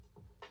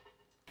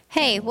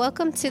Hey,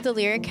 welcome to the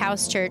Lyric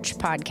House Church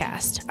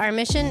podcast. Our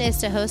mission is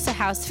to host a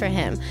house for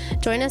Him.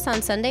 Join us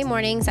on Sunday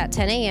mornings at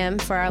 10 a.m.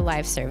 for our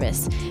live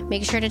service.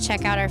 Make sure to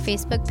check out our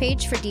Facebook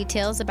page for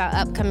details about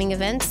upcoming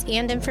events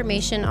and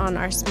information on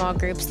our small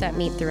groups that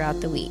meet throughout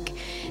the week.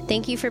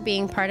 Thank you for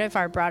being part of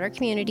our broader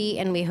community,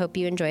 and we hope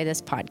you enjoy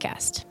this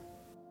podcast.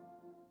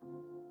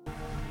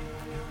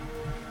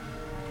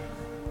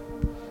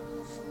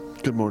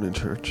 Good morning,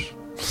 church.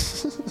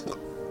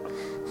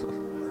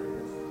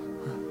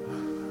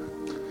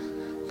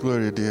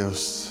 Gloria a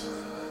Dios.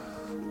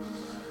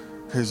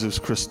 Jesus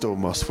Cristo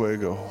más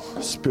fuego.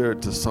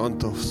 Espíritu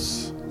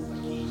Santos.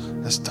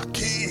 Está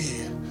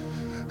aquí.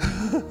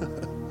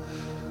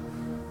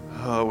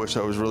 I wish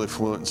I was really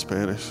fluent in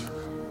Spanish.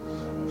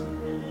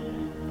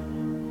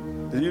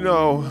 You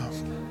know,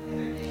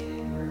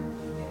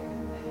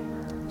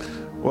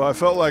 well, I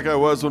felt like I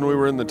was when we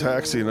were in the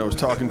taxi and I was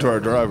talking to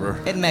our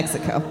driver. In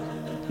Mexico.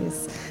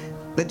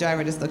 The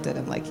driver just looked at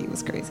him like he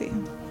was crazy.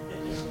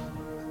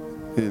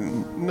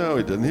 No,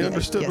 he didn't. He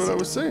understood what I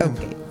was saying.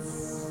 Okay.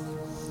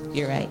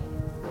 You're right.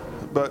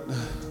 But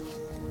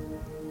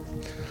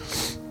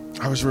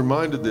I was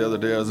reminded the other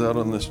day, I was out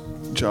on this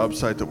job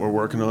site that we're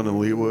working on in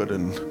Leawood,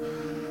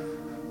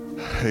 and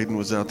Hayden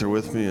was out there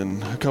with me,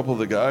 and a couple of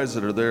the guys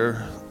that are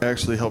there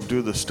actually helped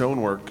do the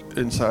stonework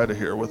inside of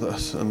here with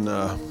us. And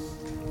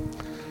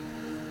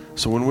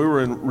so when we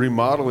were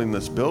remodeling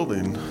this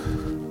building,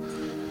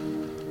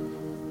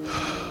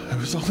 it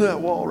was on that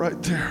wall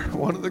right there.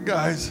 One of the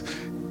guys,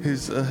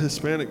 he's a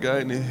Hispanic guy,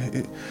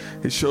 and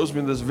he shows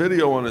me this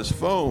video on his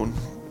phone.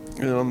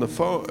 And on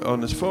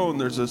his phone,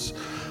 there's this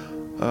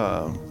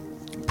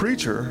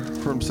preacher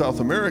from South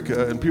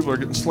America, and people are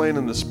getting slain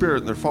in the spirit,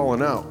 and they're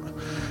falling out.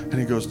 And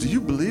he goes, "Do you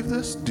believe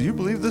this? Do you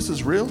believe this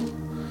is real?"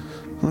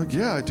 I'm like,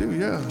 "Yeah, I do.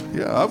 Yeah,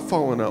 I've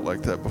fallen out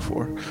like that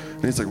before."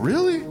 And he's like,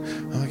 "Really?"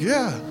 I'm like,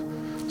 "Yeah."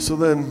 So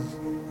then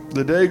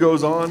the day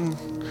goes on,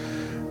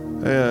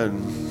 and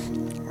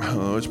I don't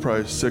know, it's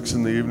probably 6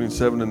 in the evening,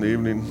 7 in the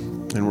evening,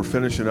 and we're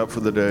finishing up for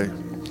the day.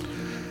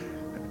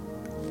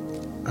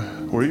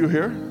 Were you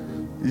here?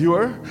 You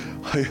were?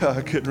 Yeah,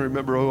 I couldn't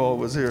remember who all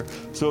was here.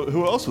 So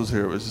who else was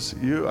here? It was just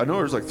you. I know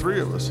there was like 3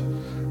 of us.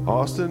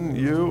 Austin,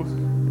 you,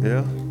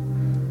 yeah.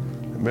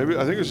 Maybe,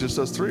 I think it was just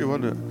us 3,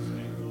 wasn't it?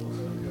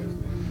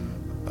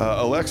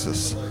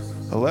 Alexis,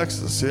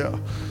 yeah.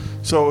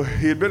 So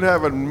he had been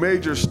having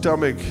major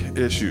stomach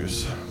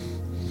issues.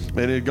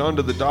 And he had gone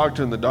to the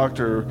doctor, and the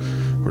doctor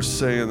was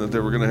saying that they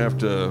were going to have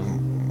to,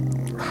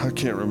 I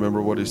can't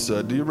remember what he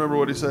said. Do you remember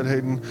what he said,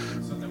 Hayden?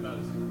 Something about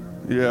his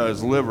liver. Yeah,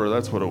 his liver,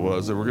 that's what it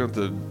was. They were going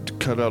to have to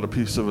cut out a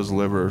piece of his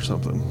liver or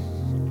something.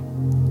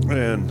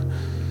 And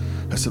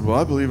I said, well,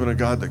 I believe in a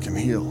God that can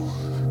heal.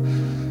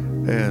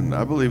 And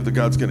I believe that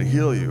God's going to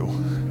heal you.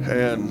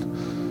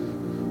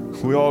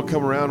 And we all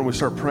come around and we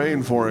start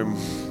praying for him.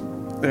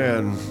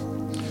 And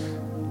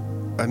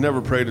I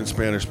never prayed in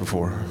Spanish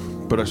before,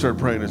 but I started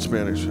praying in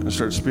Spanish and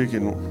started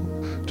speaking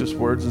just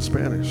words in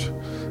Spanish.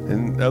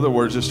 And other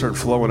words just started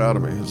flowing out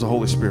of me. It was the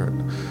Holy Spirit.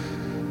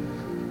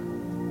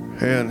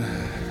 And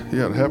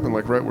yeah, it happened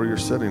like right where you're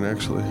sitting,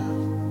 actually.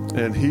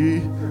 And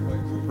he,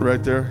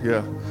 right there,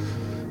 yeah.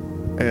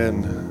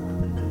 And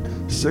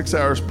 6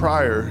 hours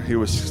prior, he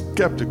was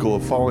skeptical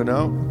of falling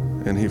out,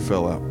 and he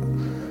fell out.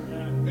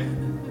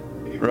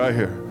 Right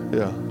here,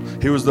 yeah.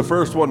 He was the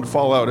first one to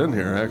fall out in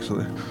here,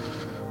 actually.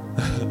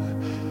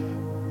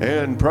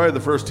 And probably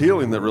the first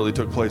healing that really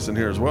took place in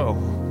here as well.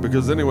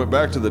 Because then he went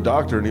back to the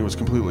doctor and he was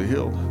completely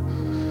healed.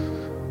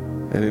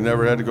 And he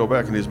never had to go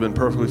back, and he's been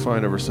perfectly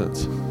fine ever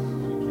since.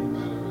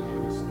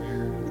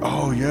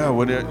 Oh yeah,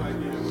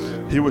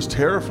 he was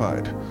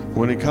terrified.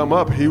 When he come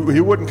up, he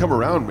wouldn't come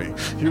around me.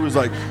 He was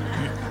like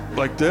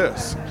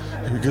this.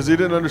 Because he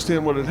didn't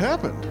understand what had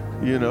happened,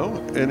 you know?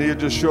 And he had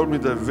just showed me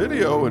the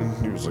video, and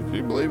he was like, "Do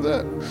you believe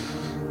that?"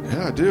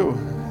 "Yeah, I do."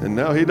 And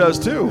now he does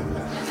too.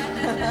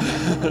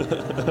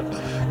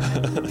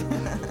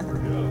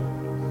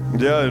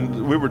 Yeah,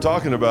 and we were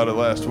talking about it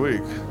last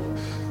week,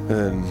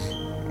 and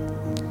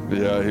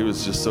yeah, he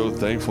was just so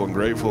thankful and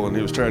grateful, and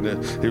he was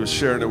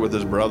sharing it with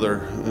his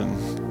brother, and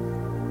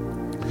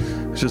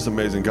it's just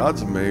amazing.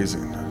 God's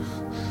amazing.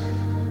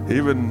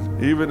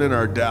 Even in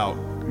our doubt,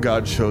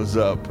 God shows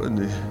up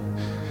and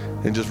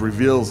just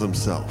reveals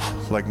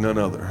himself like none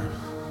other.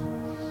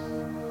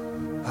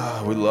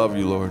 We love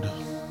you, Lord.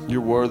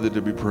 You're worthy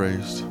to be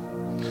praised.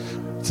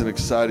 It's an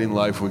exciting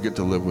life we get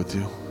to live with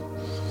you.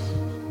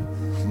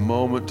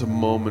 Moment to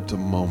moment to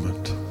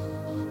moment.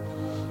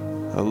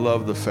 I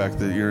love the fact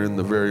that you're in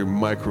the very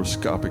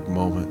microscopic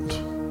moment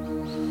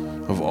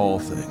of all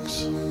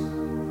things.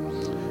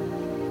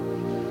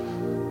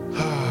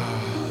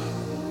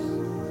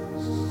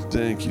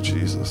 Thank you,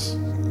 Jesus.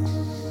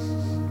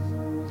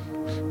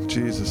 In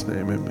Jesus'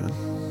 name, amen.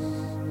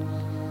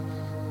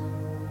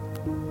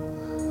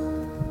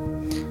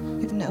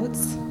 You have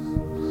notes?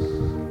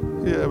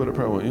 Yeah, but I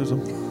probably won't use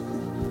them.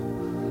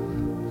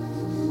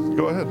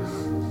 Go ahead.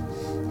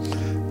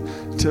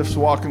 Tiff's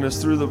walking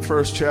us through the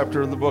first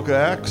chapter of the book of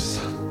Acts.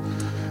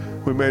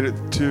 We made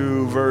it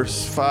to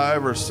verse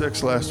 5 or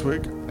 6 last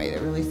week. Made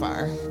it really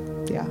far.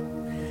 Yeah.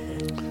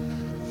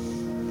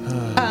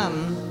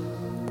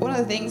 One of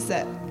the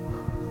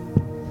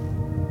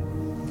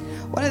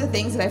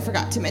things that I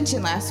forgot to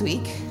mention last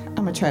week, I'm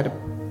going to try to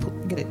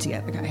get it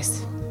together,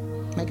 guys.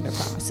 Making no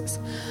promises.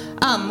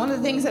 One of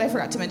the things that I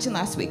forgot to mention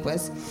last week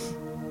was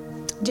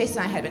Jason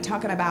and I had been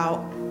talking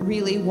about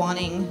really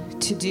wanting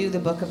to do the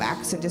book of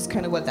Acts and just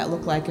kind of what that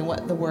looked like and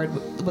what the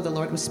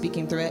Lord was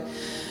speaking through it.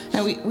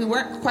 And we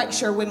weren't quite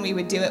sure when we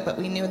would do it, but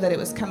we knew that it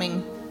was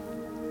coming.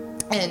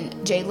 And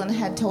Jalen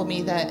had told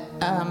me that,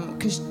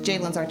 because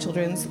Jalen's our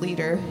children's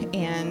leader,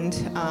 and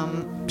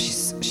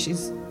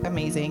she's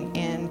amazing.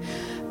 And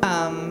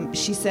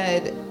she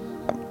said,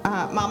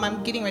 Mom,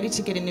 I'm getting ready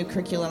to get a new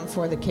curriculum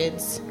for the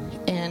kids.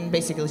 And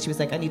basically she was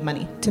like, I need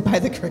money to buy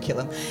the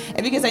curriculum.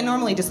 And because I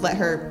normally just let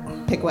her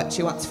pick what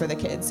she wants for the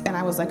kids. And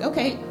I was like,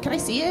 okay, can I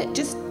see it?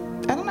 Just,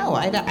 I don't know.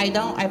 I've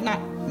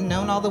not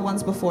known all the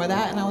ones before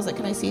that. And I was like,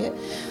 can I see it?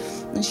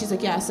 And she's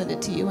like, yeah, I'll send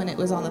it to you. And it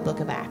was on the book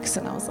of Acts.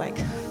 And I was like,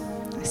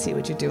 I see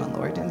what you're doing,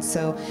 Lord. And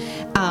so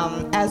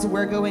as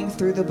we're going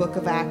through the book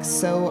of Acts,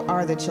 so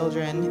are the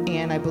children.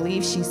 And I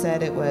believe she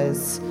said it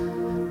was,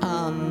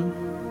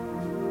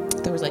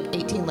 there was like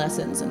 18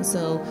 lessons. And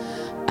so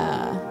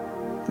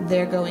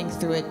they're going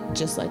through it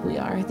just like we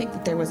are. I think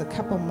that there was a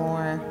couple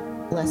more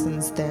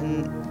lessons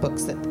than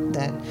books that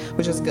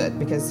which is good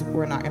because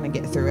we're not going to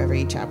get through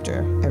every chapter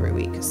every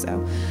week.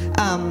 So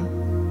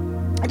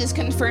it just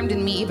confirmed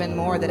in me even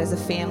more that as a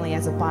family,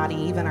 as a body,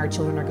 even our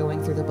children are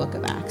going through the book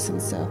of Acts. And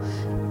so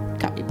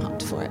got me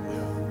pumped for it.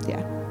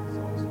 Yeah.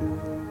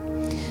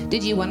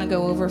 Did you want to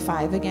go over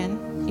 5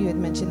 again? You had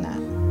mentioned that.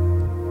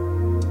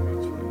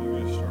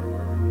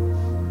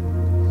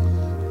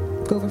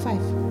 Go over 5.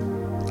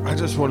 I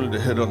just wanted to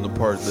hit on the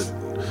part that,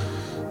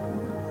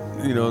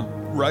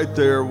 right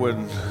there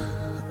when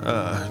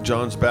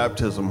John's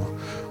baptism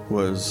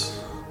was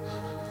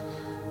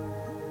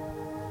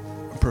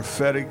a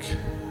prophetic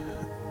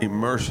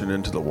immersion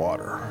into the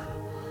water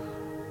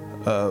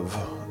of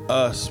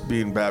us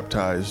being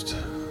baptized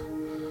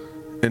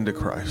into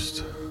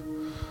Christ.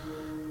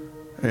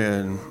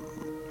 And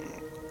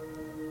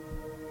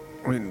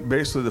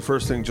basically the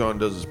first thing John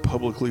does is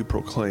publicly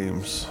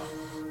proclaims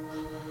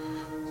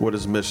what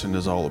his mission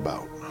is all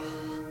about.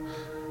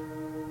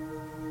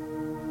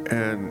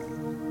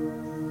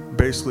 And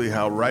basically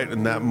how right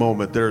in that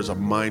moment there's a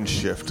mind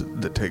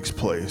shift that takes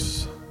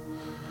place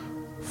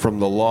from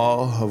the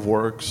law of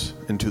works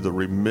into the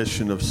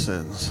remission of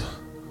sins.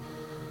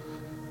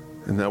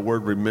 And that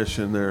word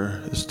remission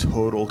there is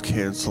total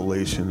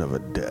cancellation of a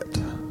debt.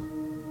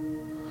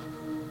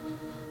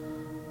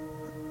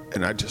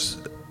 And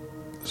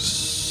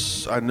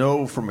I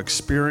know from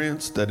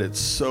experience that it's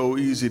so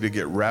easy to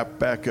get wrapped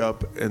back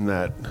up in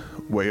that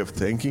way of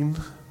thinking.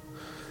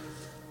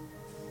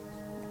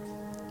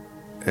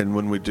 And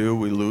when we do,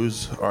 we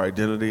lose our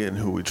identity and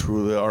who we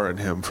truly are in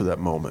Him for that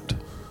moment.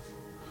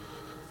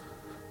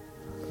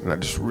 And I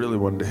just really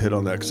wanted to hit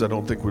on that because I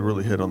don't think we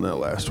really hit on that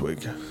last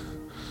week.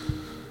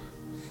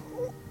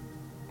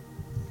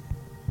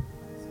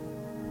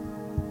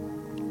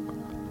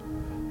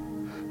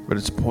 But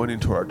it's pointing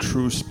to our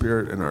true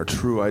spirit and our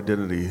true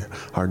identity,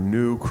 our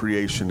new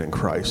creation in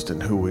Christ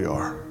and who we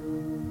are.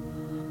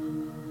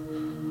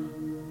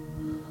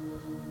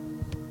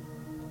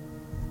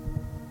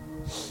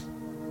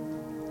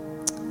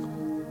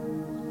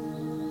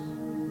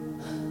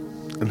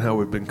 And how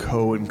we've been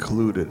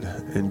co-included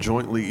and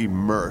jointly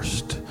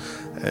immersed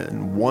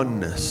in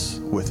oneness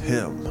with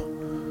Him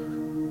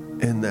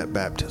in that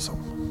baptism.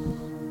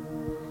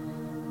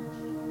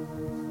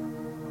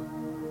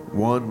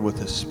 One with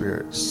His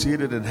Spirit,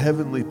 seated in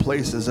heavenly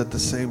places at the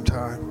same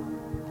time.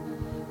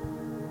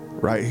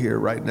 Right here,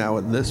 right now,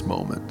 in this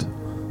moment.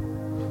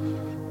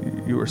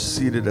 You are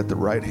seated at the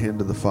right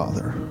hand of the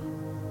Father.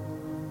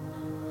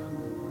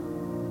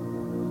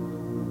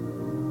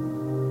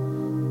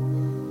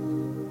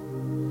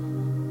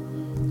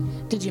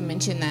 Did you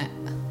mention that?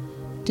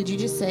 Did you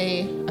just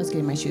say, I was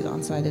getting my shoes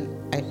on, so I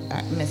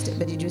missed it,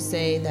 but did you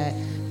say that,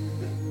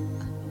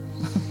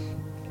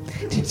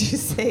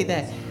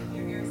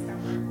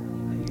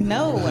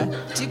 no.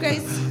 Do you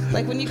guys,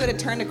 like when you go to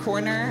turn a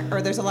corner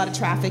or there's a lot of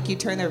traffic, you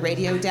turn the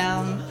radio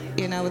down,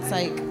 it's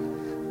like,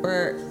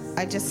 or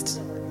I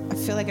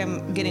feel like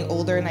I'm getting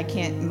older and I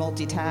can't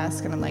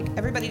multitask and I'm like,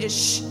 everybody just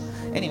shh.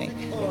 Anyway,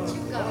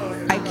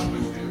 I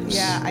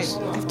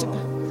have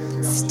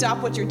to stop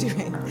what you're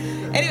doing.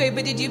 Anyway,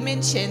 but did you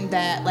mention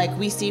that like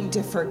we seem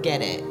to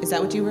forget it? Is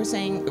that what you were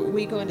saying? Will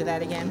we go into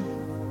that again?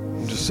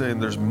 I'm just saying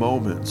there's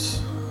moments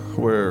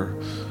where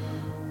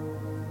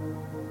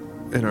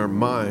in our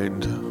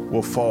mind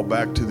we'll fall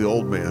back to the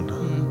old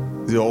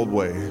man, the old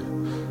way,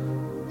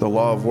 the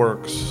law of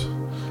works,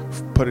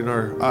 putting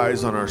our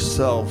eyes on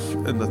ourselves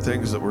and the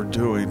things that we're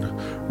doing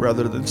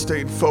rather than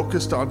staying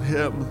focused on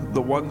Him,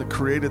 the one that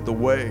created the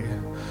way,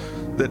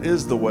 that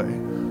is the way,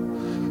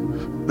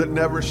 that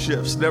never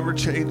shifts, never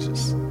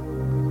changes.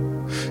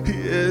 He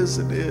is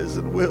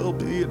and will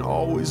be and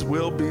always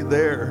will be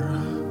there.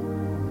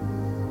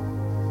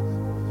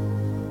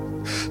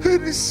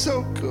 And he's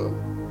so good.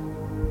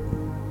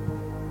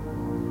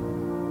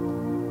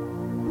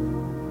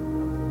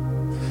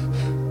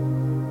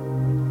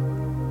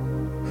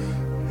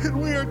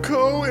 And we are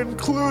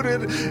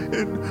co-included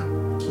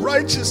in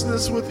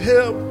righteousness with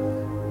him,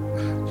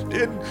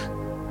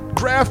 and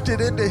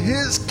grafted into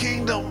his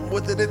kingdom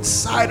with it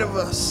inside of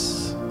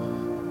us. And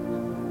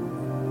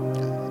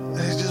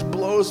it just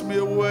blows me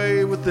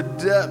away with the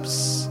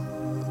depths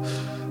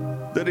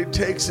that he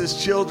takes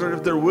his children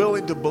if they're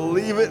willing to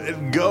believe it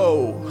and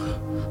go.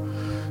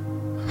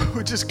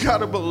 We just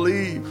gotta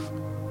believe.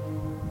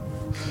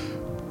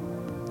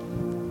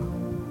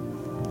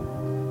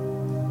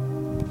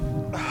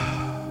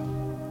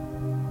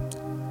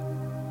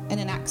 And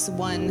in Acts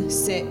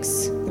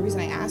 1:6, the reason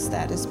I ask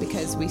that is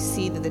because we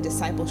see that the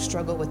disciples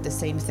struggle with the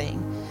same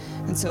thing.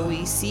 And so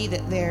we see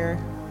that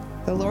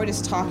the Lord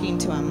is talking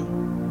to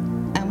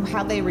them. And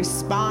how they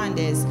respond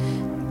is,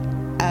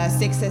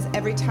 6 says,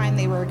 every time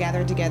they were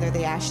gathered together,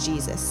 they asked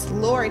Jesus,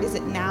 Lord, is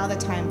it now the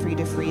time for you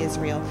to free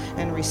Israel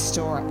and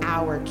restore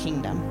our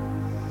kingdom?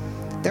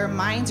 Their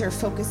minds are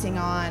focusing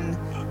on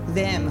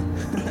them,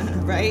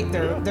 right?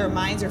 Their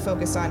minds are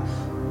focused on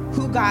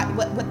who got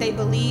what they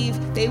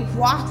believe. They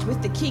walked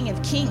with the King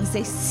of Kings.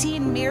 They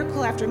seen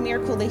miracle after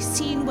miracle. They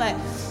seen what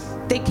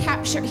he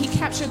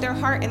captured their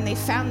heart, and they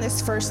found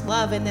this first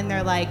love. And then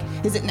they're like,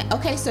 is it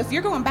okay? So if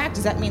you're going back,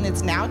 does that mean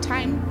it's now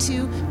time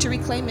to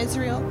reclaim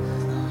Israel?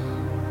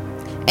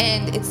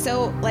 And it's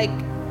so, like,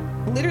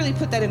 literally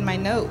put that in my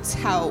notes,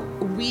 how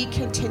we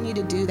continue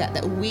to do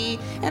that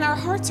and our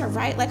hearts are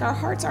right. Like, our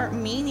hearts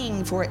aren't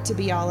meaning for it to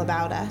be all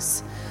about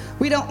us.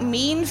 We don't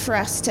mean for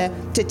us to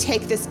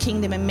take this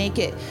kingdom and make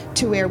it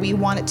to where we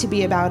want it to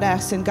be about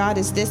us. And God,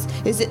 is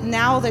it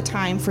now the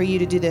time for you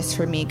to do this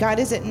for me? God,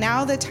 is it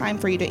now the time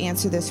for you to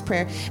answer this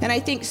prayer? And I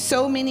think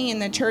so many in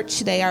the church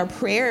today, our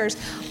prayers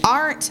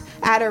aren't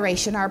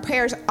adoration. Our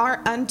prayers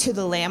aren't unto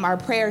the Lamb. Our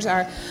prayers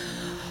are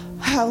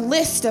a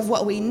list of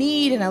what we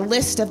need and a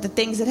list of the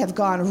things that have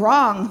gone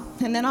wrong.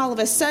 And then all of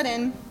a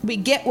sudden, we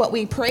get what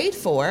we prayed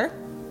for,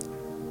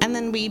 and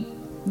then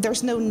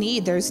there's no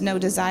need, there's no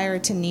desire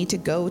to need to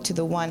go to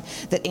the one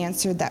that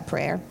answered that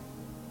prayer.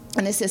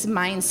 And it's this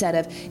mindset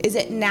of, is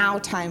it now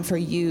time for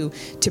you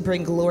to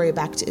bring glory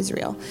back to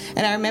Israel?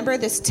 And I remember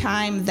this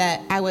time that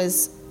I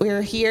was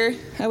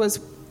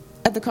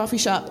at the coffee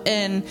shop,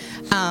 and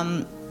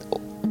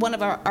one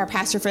of our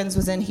pastor friends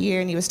was in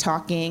here, and he was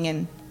talking,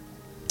 and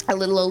a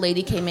little old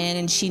lady came in,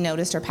 and she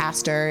noticed our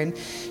pastor, and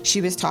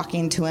she was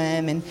talking to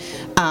him, and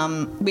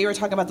we were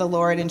talking about the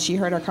Lord, and she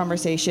heard our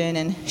conversation,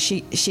 and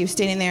she was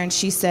standing there, and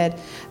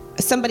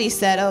somebody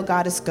said, oh,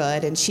 God is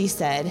good, and she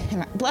said,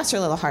 and bless her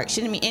little heart, she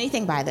didn't mean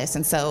anything by this,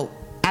 and so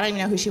I don't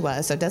even know who she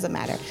was, so it doesn't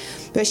matter,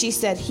 but she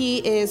said,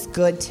 he is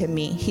good to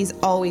me. He's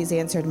always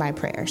answered my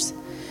prayers.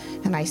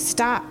 And I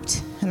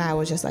stopped, and I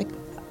was just like,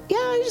 yeah,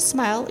 I just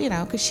smiled,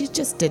 because she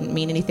just didn't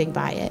mean anything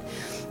by it,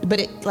 but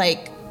it,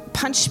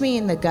 punched me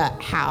in the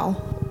gut how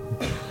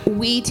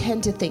we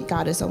tend to think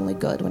God is only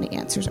good when he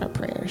answers our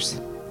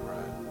prayers.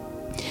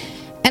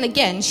 And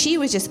again, she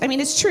was just,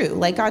 it's true.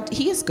 God,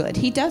 he is good.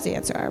 He does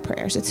answer our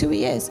prayers. It's who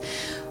he is.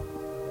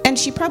 And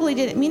she probably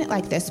didn't mean it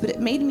like this, but it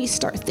made me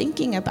start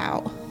thinking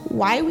about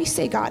why we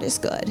say God is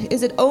good.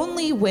 Is it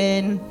only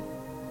when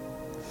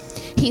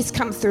he's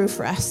come through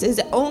for us? Is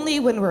it only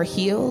when we're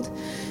healed?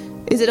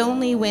 Is it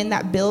only when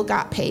that bill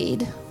got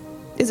paid?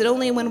 Is it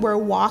only when we're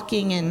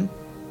walking in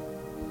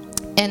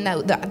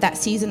that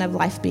season of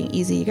life being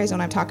easy? You guys know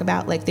what I'm talking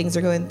about? Things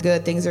are going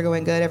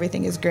good,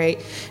 everything is great.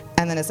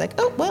 And then it's like,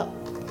 oh, well,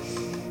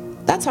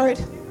 that's hard.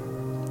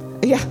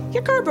 Yeah,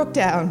 your car broke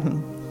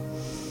down.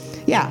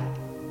 Yeah,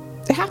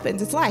 it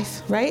happens. It's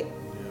life, right?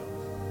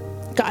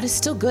 God is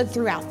still good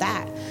throughout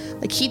that.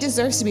 He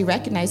deserves to be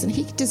recognized, and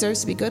he deserves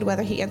to be good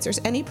whether he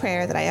answers any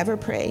prayer that I ever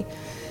pray.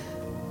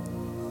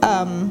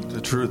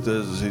 The truth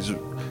is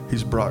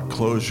he's brought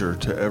closure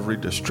to every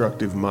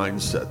destructive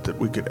mindset that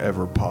we could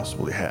ever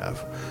possibly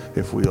have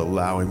if we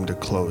allow him to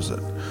close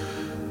it.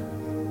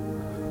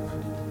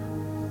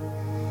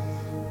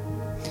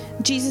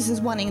 Jesus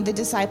is wanting the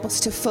disciples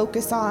to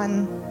focus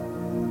on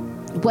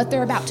what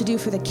they're about to do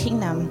for the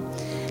kingdom,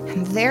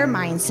 and their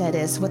mindset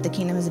is what the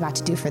kingdom is about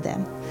to do for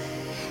them.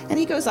 And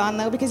he goes on,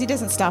 though, because he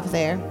doesn't stop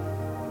there.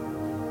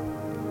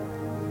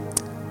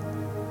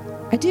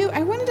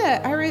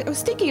 I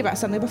was thinking about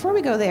something. Before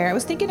we go there, I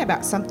was thinking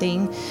about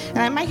something, and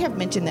I might have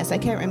mentioned this, I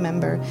can't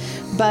remember.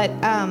 But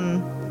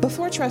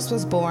before Tress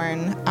was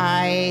born,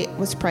 I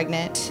was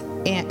pregnant,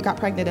 and got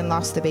pregnant and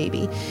lost the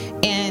baby.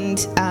 And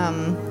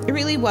it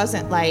really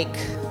wasn't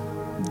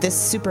this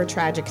super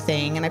tragic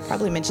thing, and I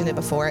probably mentioned it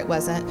before. It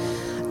wasn't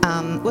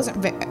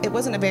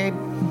a very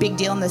big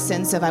deal in the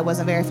sense of I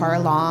wasn't very far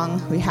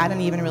along. We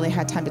hadn't even really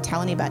had time to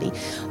tell anybody.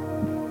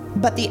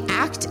 But the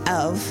act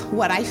of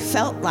what I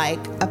felt like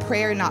a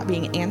prayer not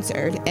being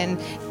answered, and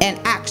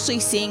actually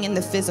seeing in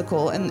the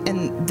physical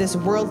and this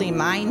worldly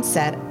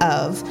mindset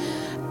of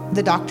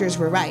the doctors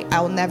were right.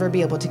 I will never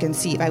be able to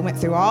conceive. I went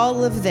through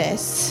all of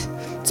this,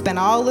 spent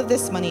all of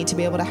this money to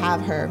be able to have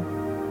her.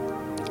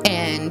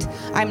 And and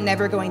I'm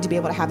never going to be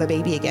able to have a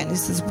baby again.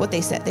 This is what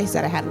they said. They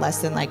said I had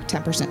less than like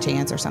 10%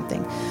 chance or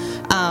something.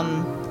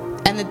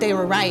 And that they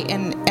were right.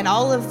 And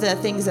all of the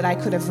things that I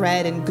could have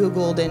read and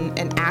Googled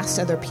and asked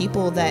other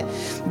people that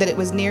it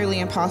was nearly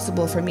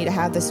impossible for me to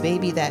have this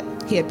baby that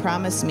he had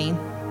promised me.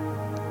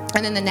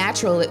 And in the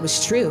natural, it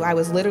was true. I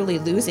was literally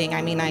losing.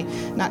 I mean,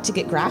 not to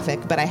get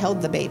graphic, but I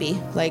held the baby.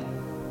 Like,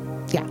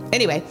 yeah.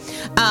 Anyway,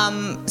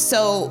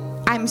 so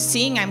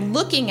I'm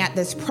looking at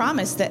this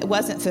promise that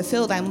wasn't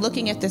fulfilled. I'm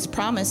looking at this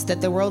promise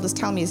that the world is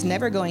telling me is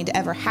never going to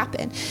ever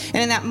happen. And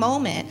in that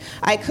moment,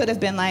 I could have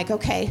been like,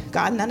 okay,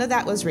 God, none of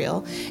that was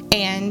real.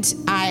 And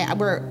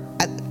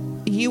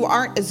you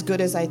aren't as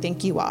good as I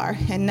think you are.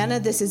 And none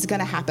of this is going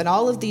to happen.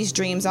 All of these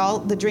dreams, all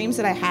the dreams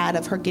that I had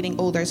of her getting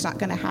older, it's not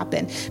going to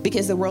happen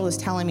because the world is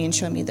telling me and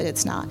showing me that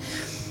it's not.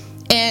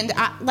 And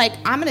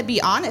I'm going to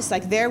be honest,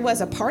 like there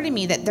was a part of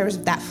me that there's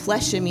that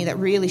flesh in me that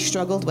really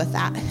struggled with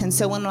that. And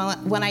so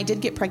when I did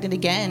get pregnant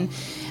again,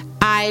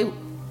 I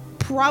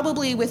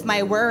probably with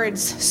my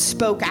words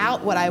spoke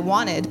out what I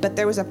wanted, but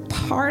there was a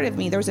part of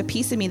me, there was a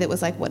piece of me that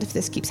was like, what if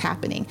this keeps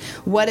happening?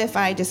 What if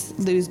I just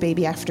lose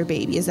baby after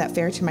baby? Is that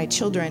fair to my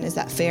children? Is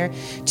that fair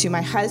to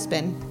my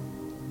husband?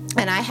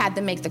 And I had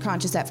to make the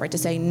conscious effort to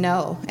say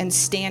no and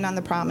stand on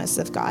the promise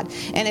of God.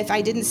 And if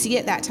I didn't see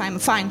it that time,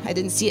 fine, I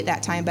didn't see it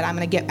that time, but I'm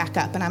going to get back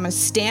up and I'm going to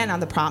stand on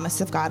the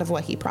promise of God of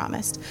what he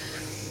promised.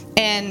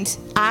 And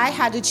I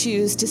had to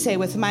choose to say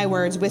with my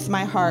words, with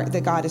my heart,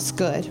 that God is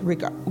good,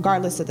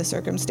 regardless of the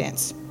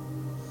circumstance.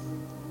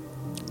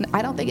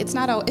 I don't think it's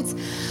not, I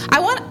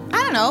want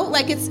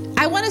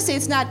to say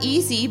it's not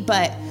easy,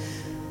 but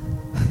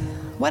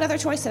what other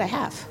choice did I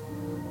have?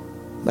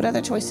 What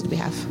other choice did we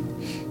have?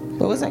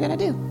 What was I going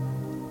to do?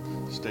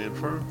 Stand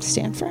firm.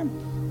 Stand firm.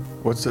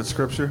 What's that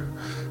scripture?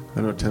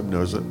 I know Tim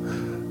knows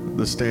it.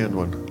 The stand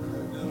one.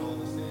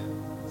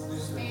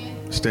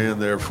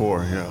 Stand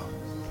therefore, yeah.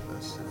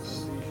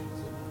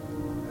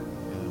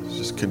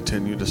 Just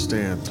continue to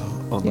stand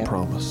on the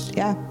promise.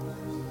 Yeah.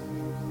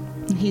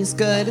 He's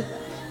good. I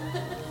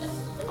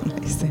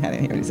didn't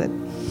hear what he said.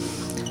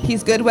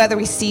 He's good whether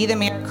we see the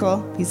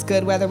miracle. He's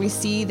good whether we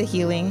see the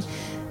healing.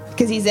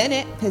 Because he's in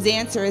it. His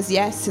answer is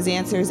yes. His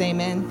answer is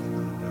amen.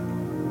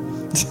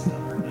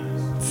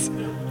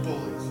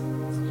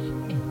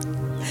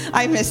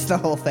 I missed the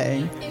whole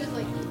thing. It was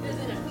in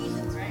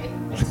Ephesians, right?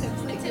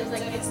 It was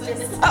like it's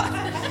just.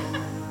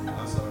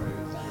 I'm sorry.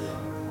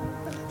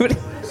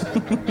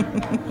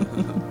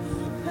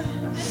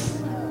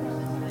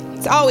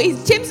 It's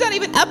always Tim's not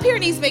even up here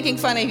and he's making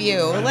fun of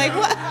you. Like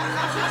what?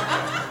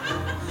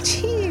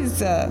 Jeez.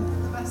 The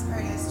best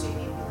part is JD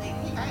will be like,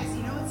 hey guys,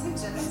 you know what's in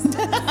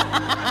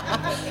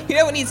You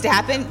know what needs to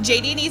happen?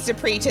 JD needs to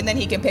preach and then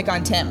he can pick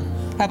on Tim.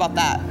 How about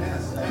that?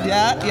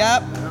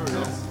 Yep.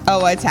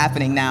 Oh, it's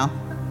happening now.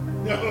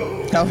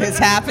 Oh, it's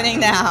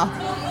happening now.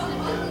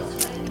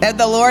 And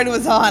the Lord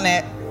was on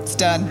it. It's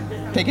done.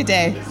 Pick a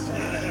day.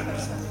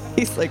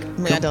 He's like,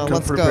 Randall,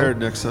 let's go. Come prepared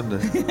next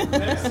Sunday.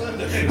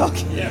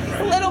 Okay.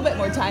 A little bit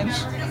more time.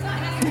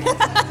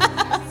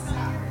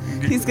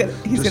 He's gonna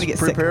get sick.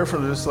 Prepare for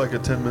just like a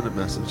 10-minute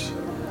message.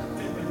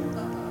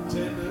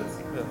 10 minutes?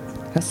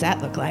 What's that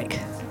look like?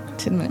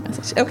 10-minute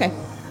message. Okay.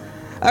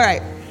 All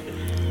right.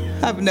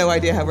 I have no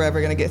idea how we're ever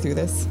going to get through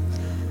this.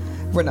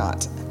 We're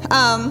not.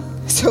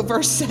 So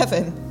verse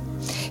 7.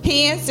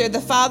 He answered,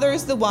 the Father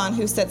is the one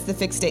who sets the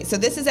fixed date. So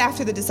this is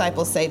after the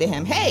disciples say to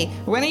him, hey,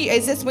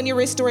 is this when you're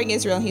restoring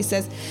Israel? And he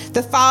says,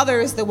 the Father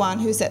is the one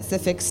who sets the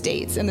fixed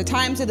dates and the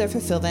times of their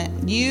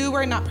fulfillment. You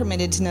are not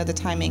permitted to know the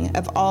timing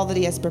of all that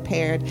he has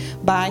prepared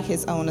by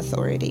his own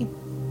authority.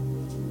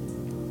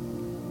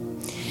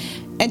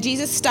 And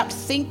Jesus stopped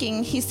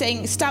thinking. He's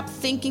saying, stop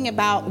thinking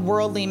about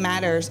worldly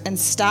matters and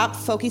stop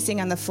focusing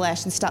on the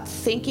flesh and stop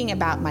thinking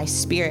about my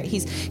spirit.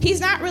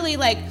 He's not really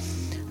like,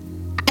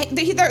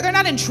 they're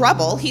not in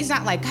trouble. He's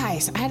not like,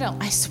 guys,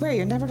 I swear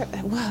you're never gonna,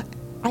 what?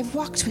 I've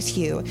walked with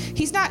you.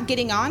 He's not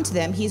getting on to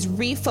them. He's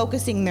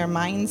refocusing their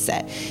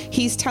mindset.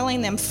 He's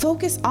telling them,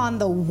 focus on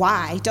the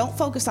why. Don't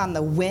focus on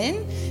the when.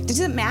 It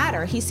doesn't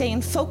matter. He's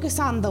saying, focus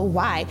on the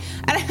why.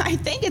 And I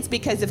think it's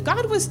because if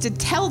God was to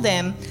tell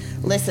them,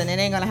 listen, it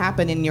ain't going to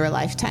happen in your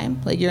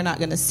lifetime. Like, you're not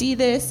going to see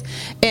this.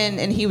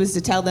 And he was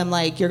to tell them,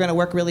 like, you're going to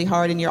work really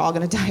hard and you're all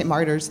going to die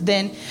martyrs.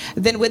 Then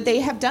would they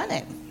have done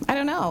it? I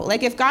don't know.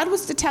 Like, if God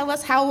was to tell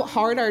us how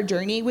hard our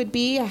journey would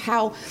be,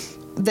 how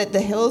that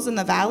the hills and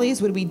the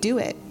valleys, would we do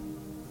it?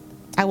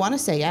 I want to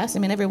say yes. I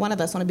mean, every one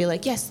of us want to be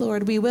like, yes,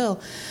 Lord, we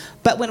will.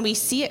 But when we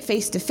see it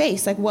face to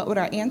face, like, what would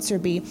our answer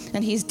be?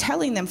 And he's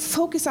telling them,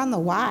 focus on the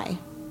why.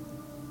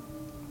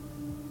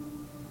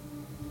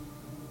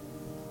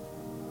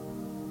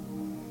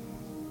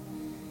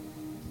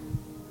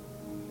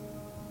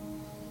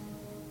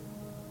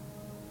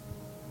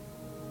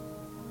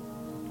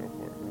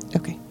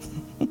 Okay.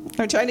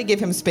 I'm trying to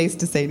give him space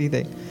to say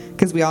anything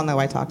because we all know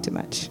I talk too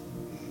much.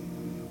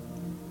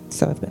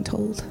 So I've been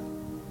told.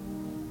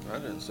 I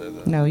didn't say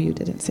that. No, you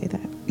didn't say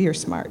that. You're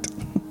smart.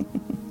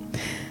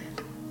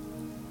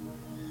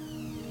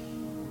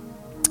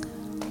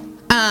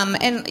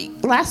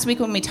 And last week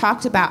when we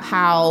talked about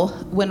how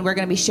when we're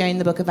going to be sharing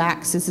the book of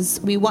Acts,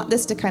 we want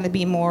this to kind of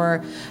be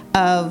more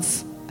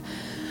of,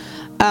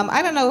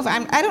 I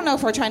don't know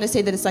if we're trying to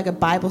say that it's like a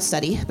Bible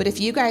study, but if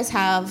you guys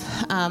have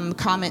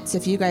comments,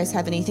 if you guys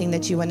have anything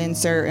that you want to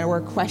insert or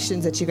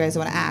questions that you guys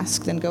want to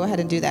ask, then go ahead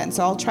and do that. And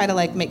so I'll try to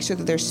like make sure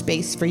that there's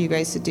space for you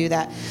guys to do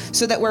that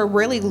so that we're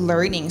really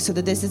learning, so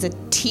that this is a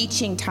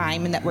teaching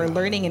time and that we're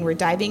learning and we're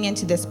diving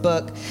into this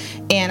book.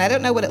 And I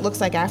don't know what it looks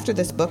like after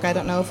this book. I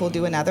don't know if we'll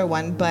do another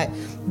one, but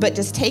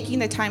just taking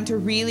the time to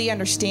really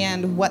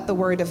understand what the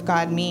Word of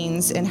God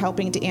means and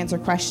helping to answer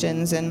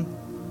questions. And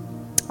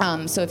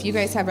so if you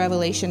guys have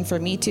revelation for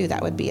me too,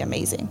 that would be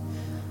amazing.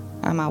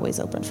 I'm always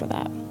open for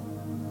that.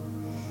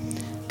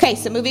 Okay,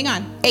 so moving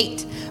on.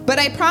 8. But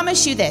I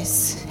promise you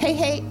this.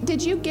 Hey,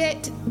 did you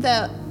get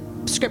the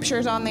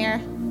scriptures on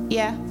there?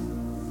 Yeah?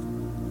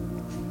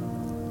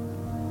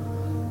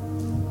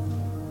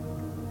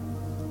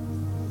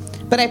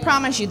 But I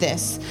promise you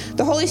this.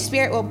 The Holy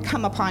Spirit will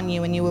come upon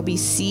you and you will be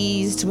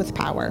seized with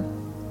power.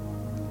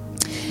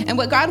 And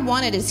what God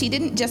wanted is he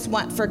didn't just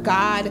want for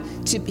God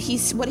to,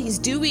 what he's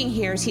doing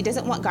here is he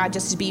doesn't want God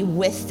just to be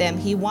with them.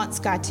 He wants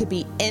God to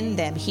be in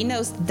them. He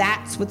knows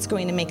that's what's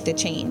going to make the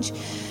change.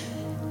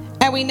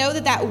 And we know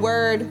that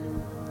word,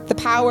 the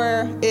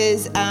power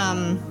is,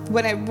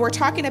 when we're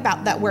talking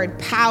about that word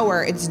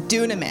power, it's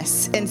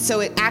dunamis. And so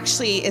it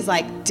actually is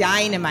like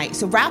dynamite.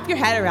 So wrap your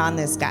head around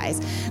this,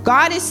 guys.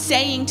 God is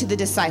saying to the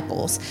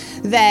disciples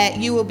that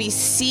you will be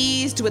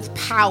seized with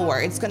power.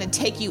 It's going to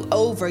take you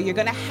over. You're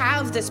going to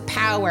have this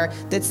power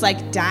that's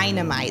like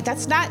dynamite.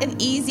 That's not an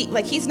easy,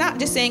 like he's not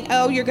just saying,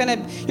 oh, you're going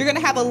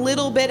to have a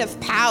little bit of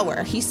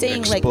power. He's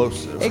saying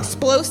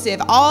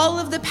explosive. All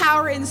of the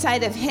power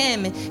inside of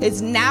him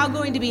is now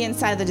going to be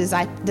inside of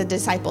the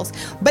disciples.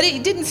 But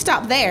it didn't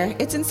stop there.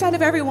 It's inside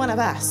of every one of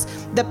us.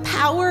 The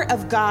power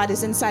of God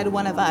is inside of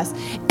one of us.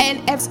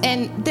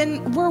 And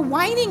then we're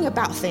whining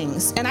about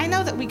things. And I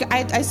know that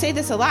I say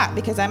this a lot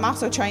because I'm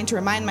also trying to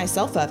remind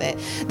myself of it,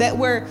 that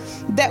we're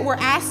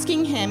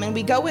asking him, and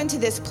we go into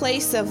this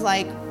place of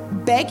like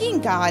begging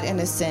God in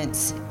a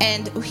sense.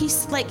 And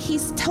he's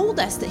told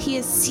us that he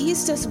has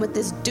seized us with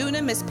this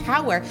dunamis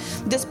power,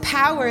 this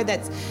power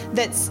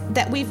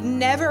that we've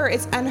never,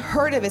 it's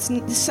unheard of.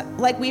 It's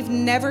like we've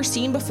never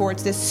seen before.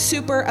 It's this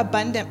super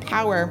abundant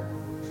power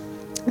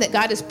that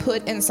God has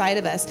put inside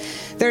of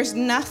us. There's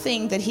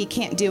nothing that he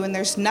can't do, and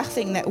there's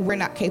nothing that we're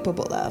not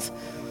capable of.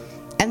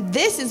 And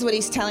this is what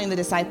he's telling the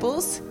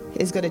disciples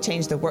is going to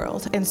change the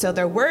world. And so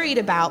they're worried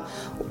about,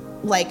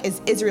 like,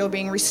 is Israel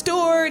being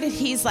restored?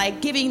 He's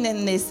like giving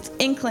them this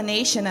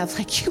inclination of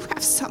like, you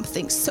have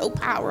something so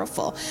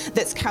powerful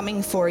that's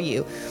coming for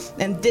you.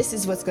 And this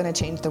is what's going to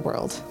change the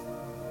world.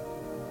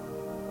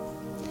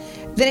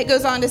 Then it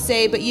goes on to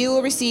say, but you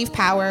will receive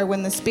power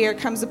when the Spirit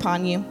comes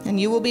upon you, and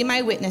you will be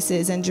my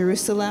witnesses in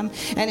Jerusalem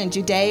and in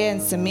Judea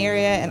and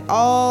Samaria and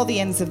all the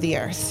ends of the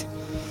earth.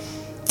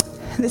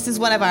 This is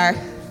one of our,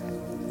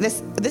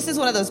 this is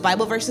one of those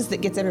Bible verses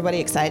that gets everybody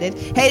excited.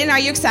 Hayden, are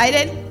you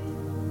excited?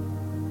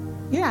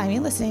 You're not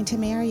even listening to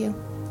me, are you?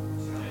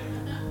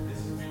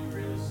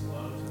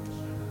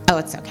 Oh,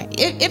 it's okay.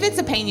 If it's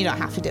a pain, you don't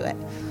have to do it.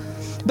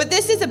 But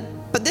this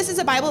is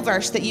a Bible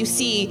verse that you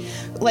see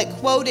like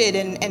quoted,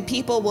 and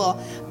people will,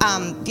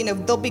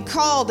 they'll be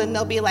called and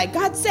they'll be like,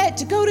 God said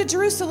to go to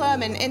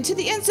Jerusalem and to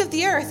the ends of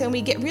the earth. And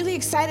we get really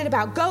excited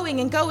about going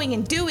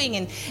and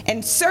doing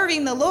and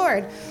serving the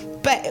Lord.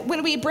 But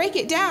when we break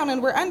it down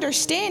and we're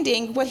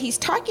understanding what he's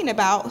talking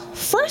about,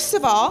 first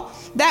of all,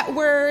 that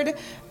word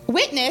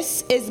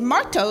witness is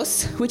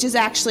martos, which is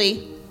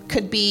actually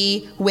could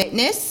be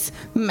witness,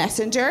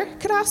 messenger,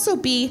 could also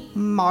be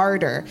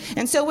martyr.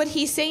 And so what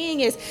he's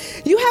saying is,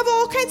 you have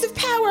all kinds of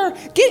power,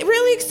 get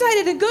really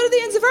excited and go to the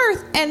ends of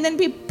earth, and then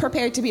be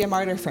prepared to be a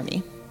martyr for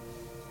me.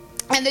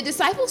 And the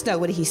disciples know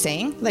what he's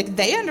saying. Like,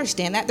 they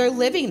understand that. They're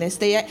living this.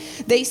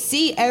 They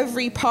see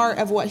every part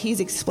of what he's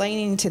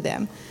explaining to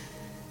them.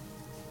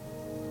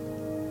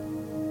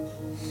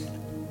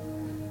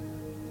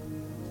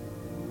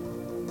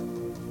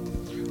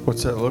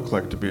 What's that look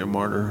like to be a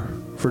martyr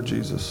for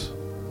Jesus?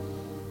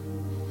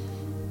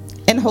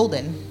 And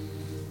Holden.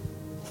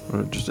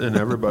 Or just in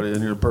everybody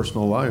in your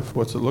personal life,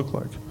 what's it look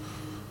like?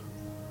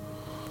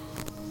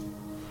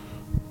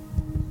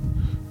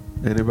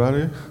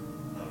 Anybody?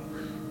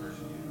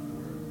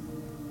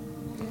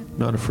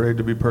 Not afraid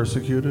to be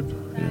persecuted?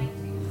 Yeah.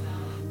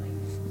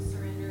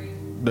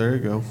 There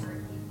you go.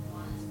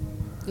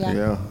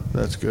 Yeah,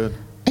 that's good.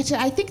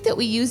 I think that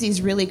we use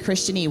these really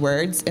Christian-y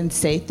words and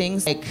say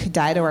things like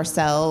die to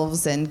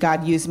ourselves and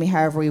God use me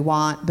however we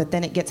want, but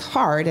then it gets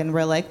hard and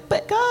we're like,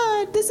 but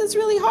God, this is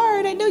really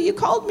hard. I know you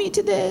called me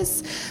to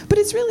this, but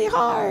it's really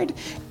hard.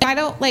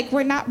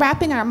 We're not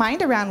wrapping our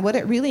mind around what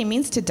it really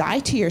means to die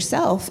to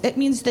yourself. It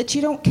means that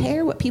you don't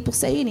care what people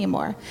say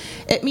anymore.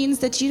 It means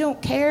that you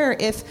don't care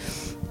if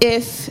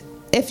the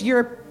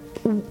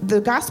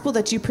gospel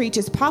that you preach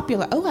is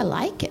popular. Oh, I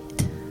like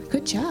it.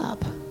 Good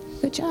job.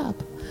 Good job.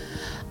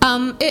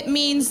 It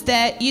means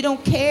that you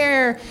don't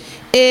care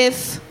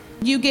if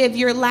you give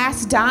your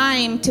last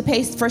dime to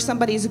pay for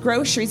somebody's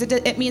groceries.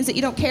 It means that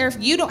you don't care if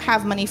you don't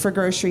have money for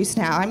groceries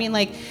now. I mean,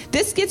 like,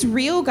 this gets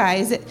real,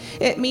 guys.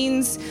 It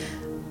means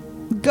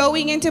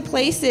going into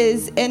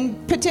places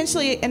and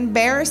potentially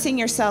embarrassing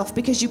yourself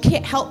because you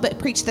can't help but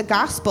preach the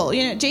gospel.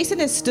 You know, Jason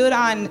has stood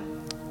on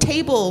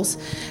tables.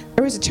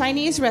 There was a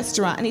Chinese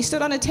restaurant, and he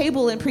stood on a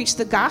table and preached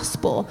the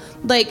gospel.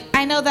 Like,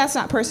 I know that's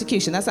not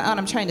persecution. That's not what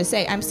I'm trying to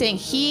say. I'm saying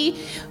he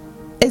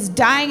is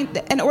dying.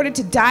 In order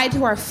to die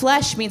to our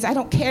flesh means I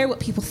don't care what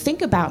people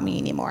think about me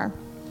anymore.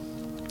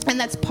 And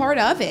that's part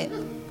of it.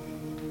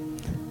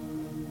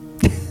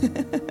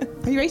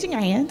 Are you raising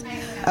your hand?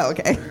 Oh,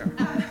 okay.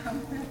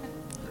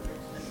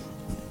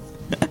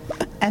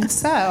 And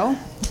so,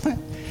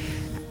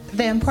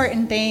 the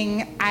important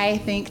thing I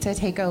think to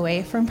take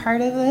away from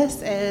part of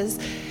this is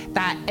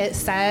that it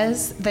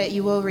says that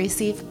you will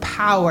receive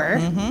power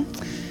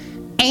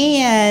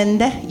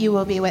and you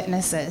will be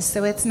witnesses.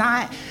 So it's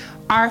not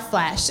our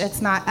flesh,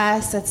 it's not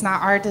us, it's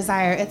not our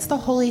desire, it's the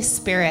Holy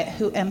Spirit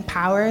who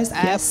empowers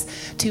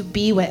us to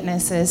be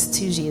witnesses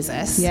to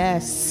Jesus.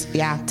 Yes.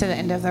 Yeah. To the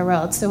end of the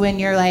world. So when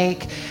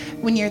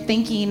you're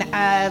thinking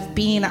of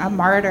being a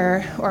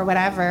martyr or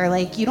whatever,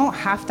 like, you don't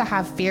have to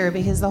have fear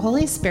because the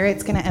Holy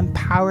Spirit's going to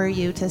empower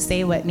you to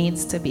say what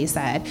needs to be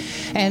said.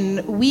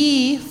 And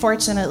we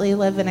fortunately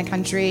live in a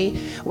country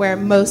where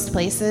most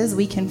places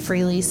we can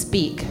freely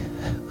speak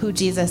who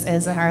Jesus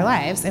is in our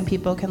lives, and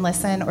people can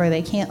listen or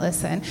they can't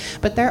listen.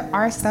 But there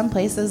are some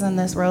places in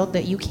this world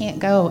that you can't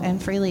go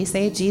and freely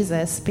say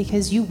Jesus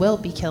because you will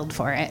be killed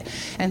for it.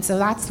 And so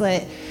that's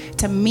what,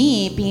 to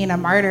me, being a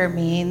martyr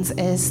means,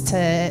 is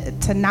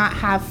to not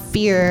have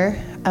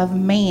fear of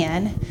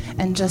man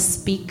and just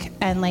speak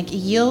and, like,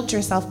 yield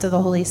yourself to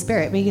the Holy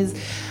Spirit, because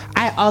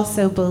I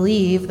also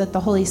believe that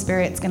the Holy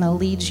Spirit's going to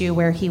lead you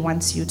where he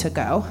wants you to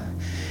go.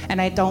 And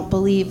I don't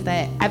believe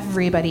that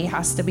everybody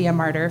has to be a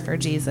martyr for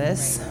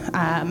Jesus.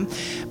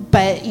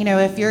 But, you know,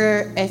 if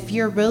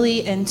you're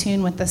really in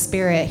tune with the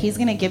Spirit, he's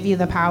going to give you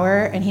the power,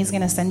 and he's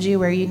going to send you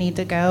where you need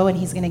to go, and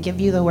he's going to give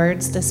you the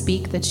words to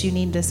speak that you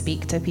need to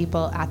speak to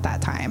people at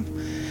that time.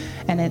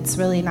 And it's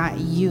really not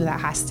you that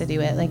has to do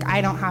it. Like,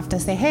 I don't have to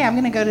say, hey, I'm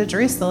going to go to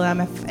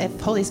Jerusalem.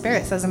 If Holy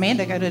Spirit says,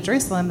 Amanda, go to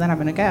Jerusalem, then I'm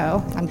going to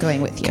go. I'm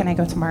going with you. Can I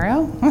go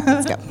tomorrow?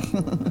 Let's go.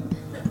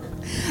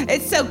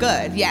 It's so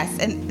good, yes.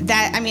 And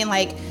that, I mean,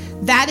 like,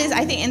 that is,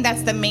 I think, and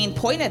that's the main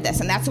point of this.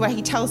 And that's why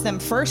he tells them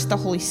first the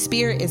Holy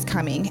Spirit is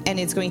coming and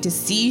is going to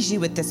seize you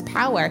with this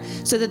power,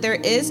 so that there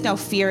is no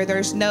fear.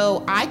 There's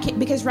no, I can't,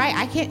 because, right,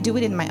 I can't do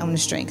it in my own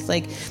strength.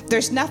 Like,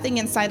 there's nothing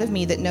inside of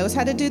me that knows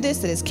how to do this,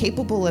 that is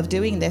capable of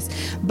doing this.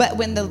 But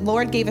when the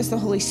Lord gave us the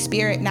Holy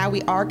Spirit, now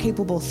we are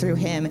capable through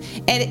him.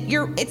 And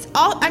it's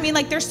all, I mean,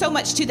 like, there's so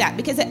much to that,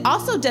 because it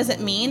also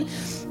doesn't mean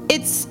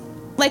it's,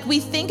 like, we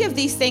think of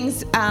these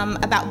things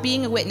about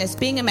being a witness,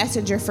 being a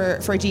messenger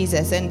for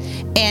Jesus,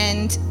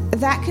 and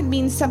that could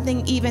mean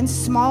something even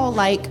small,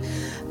 like,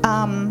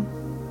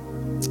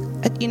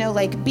 you know,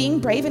 like being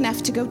brave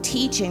enough to go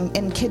teach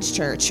in kids'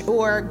 church,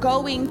 or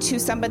going to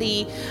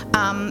somebody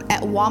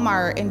at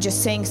Walmart and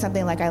just saying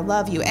something like, I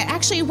love you.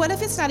 Actually, what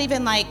if it's not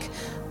even like,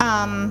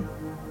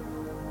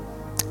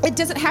 it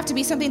doesn't have to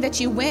be something that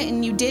you went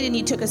and you did and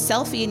you took a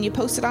selfie and you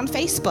posted on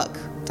Facebook.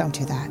 Don't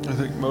do that. I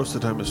think most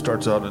of the time it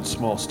starts out in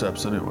small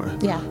steps anyway.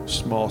 Yeah.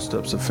 Small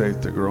steps of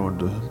faith that grow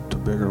into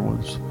bigger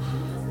ones.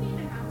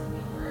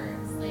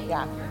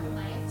 Yeah.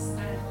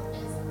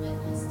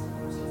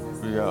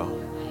 Yeah.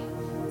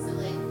 So,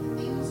 like, the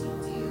things you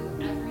do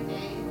every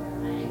day in your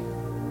life,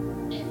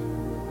 if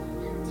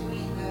you're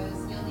doing those,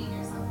 yielding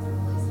yourself to the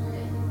Holy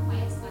Spirit,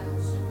 lifestyle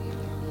should be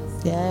like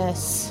this.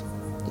 Yes.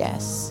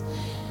 Yes.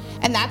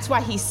 And that's why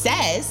he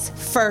says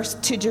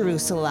first to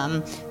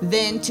Jerusalem,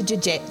 then to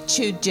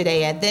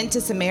Judea, then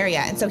to Samaria.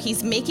 And so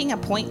he's making a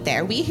point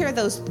there. We hear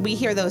those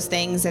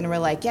things and we're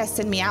like, yes,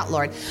 send me out,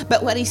 Lord.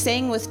 But what he's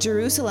saying with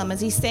Jerusalem is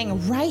he's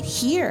saying right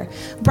here,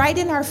 right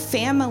in our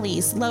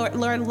families, Lord,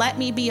 let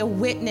me be a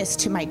witness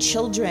to my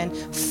children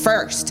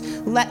first.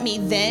 Let me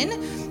then,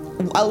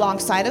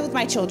 alongside of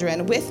my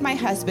children, with my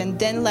husband,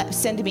 then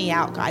send me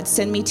out, God.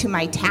 Send me to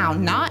my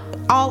town. Not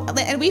all,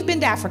 and we've been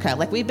to Africa,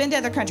 like we've been to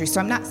other countries, so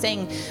I'm not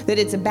saying that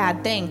it's a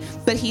bad thing,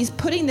 but he's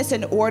putting this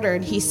in order,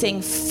 and he's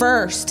saying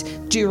first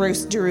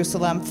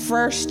Jerusalem,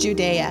 first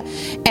Judea.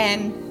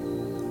 And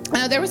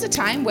there was a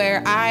time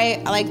where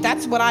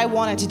that's what I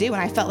wanted to do,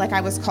 and I felt like I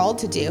was called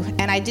to do.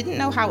 And I didn't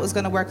know how it was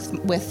going to work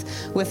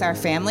with our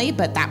family,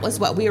 but that was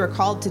what we were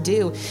called to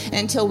do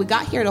until we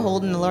got here to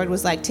Holden. And the Lord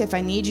was like, Tiff, I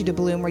need you to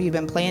bloom where you've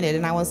been planted.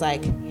 And I was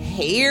like,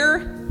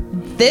 here?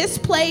 This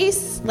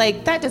place?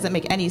 Like, that doesn't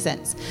make any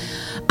sense.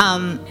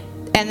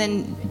 And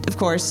then, of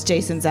course,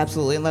 Jason's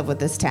absolutely in love with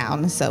this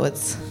town, so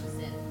it's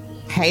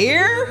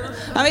here?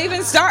 I'm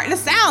even starting to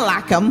sound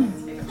like him.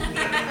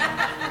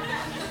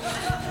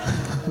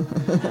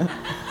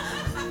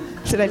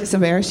 Did I just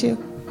embarrass you?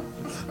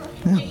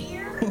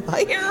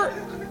 Here.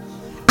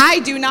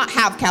 I do not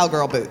have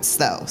cowgirl boots,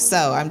 though,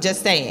 so I'm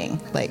just saying,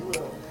 like,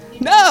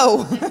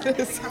 no.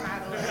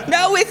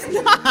 No, it's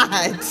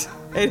not.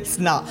 It's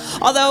not.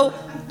 Although,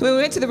 when we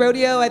went to the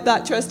rodeo, I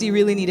thought Trusty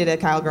really needed a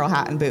cowgirl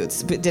hat and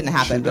boots. But it didn't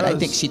happen, She but I does.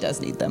 think she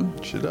does need them.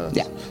 She does.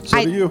 Yeah.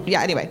 So do you.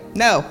 Yeah, anyway.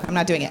 No, I'm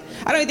not doing it.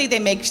 I don't even think they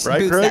make Right,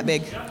 boots Craig? that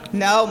big.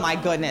 No, my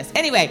goodness.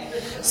 Anyway,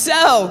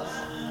 so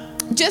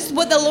just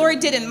what the Lord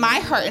did in my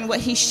heart and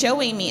what he's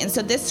showing me. And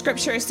so this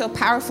scripture is so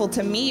powerful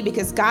to me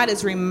because God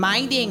is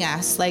reminding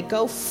us, like,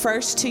 go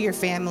first to your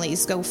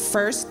families, go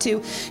first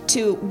to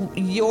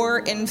your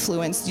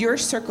influence, your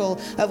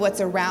circle of what's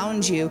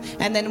around you.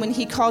 And then when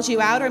he calls you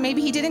out, or maybe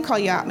he didn't call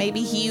you out, maybe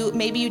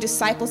you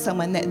disciple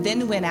someone that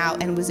then went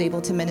out and was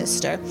able to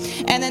minister.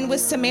 And then with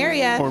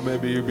Samaria, Or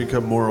maybe you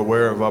become more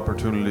aware of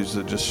opportunities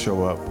that just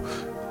show up,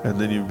 and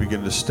then you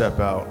begin to step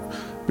out,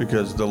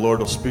 because the Lord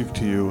will speak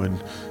to you,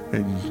 and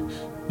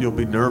you'll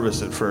be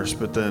nervous at first,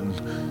 but then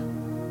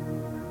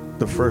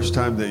the first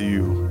time that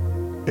you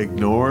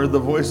ignore the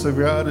voice of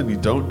God and you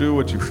don't do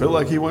what you feel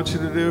like he wants you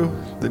to do,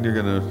 then you're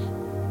gonna,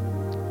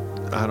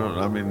 I don't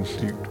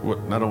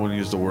want to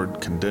use the word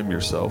condemn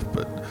yourself,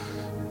 but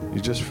you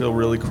just feel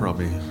really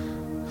crummy.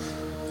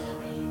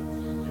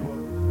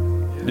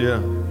 Yeah,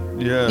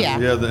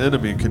 the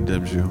enemy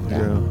condemns you.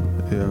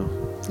 Yeah.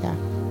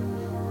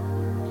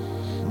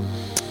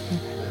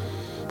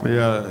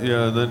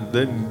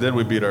 Then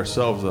we beat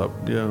ourselves up.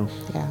 Yeah.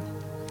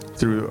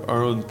 Through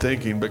our own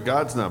thinking, but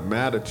God's not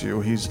mad at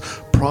you. He's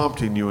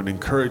prompting you and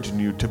encouraging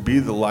you to be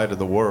the light of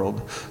the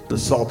world, the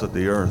salt of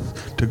the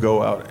earth, to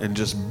go out and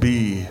just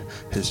be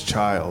his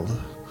child.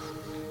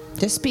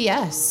 just be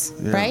us,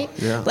 right?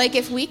 Yeah. Like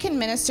if we can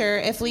minister,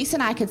 if Lisa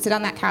and I could sit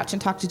on that couch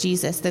and talk to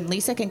Jesus, then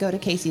Lisa can go to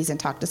Casey's and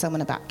talk to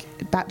someone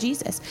about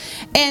Jesus.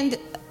 And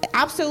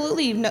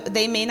absolutely, no,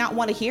 they may not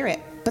want to hear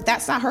it, but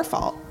that's not her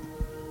fault.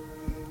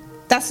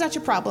 That's not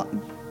your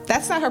problem.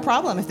 That's not her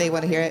problem if they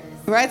want to hear it,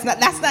 right?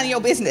 That's not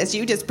your business.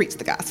 You just preach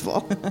the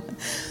gospel.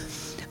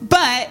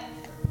 But,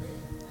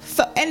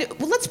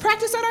 let's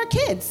practice on our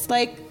kids.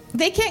 Like,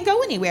 they can't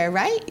go anywhere,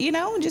 right? You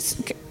know,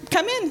 just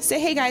come in, say,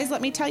 hey guys,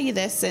 let me tell you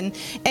this, and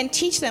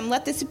teach them.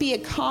 Let this be a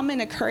common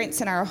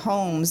occurrence in our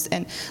homes,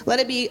 and let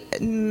it be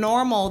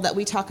normal that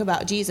we talk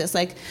about Jesus.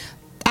 Like,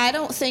 I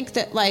don't think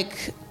that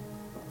like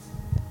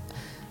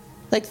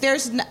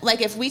there's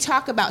if we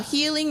talk about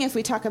healing, if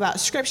we talk about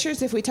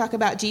scriptures, if we talk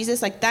about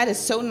Jesus, like that is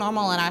so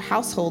normal in our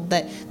household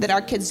that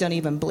our kids don't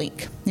even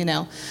blink, you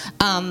know.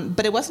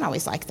 But it wasn't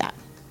always like that.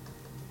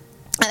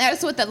 And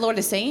that's what the Lord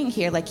is saying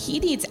here. Like, he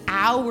needs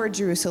our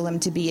Jerusalem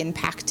to be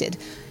impacted,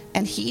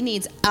 and he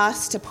needs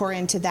us to pour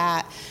into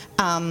that.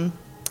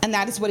 And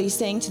that is what he's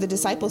saying to the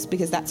disciples,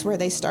 because that's where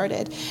they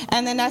started.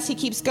 And then as he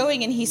keeps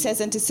going, and he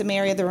says into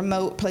Samaria, the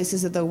remote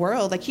places of the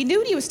world, like he knew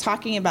what he was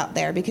talking about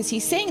there, because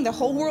he's saying the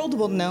whole world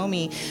will know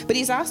me. But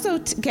he's also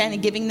kind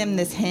of giving them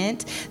this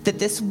hint that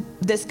this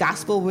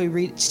gospel will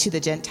reach to the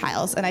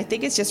Gentiles. And I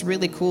think it's just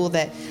really cool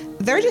that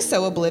they're just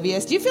so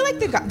oblivious. Do you feel like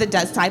the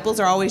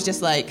disciples are always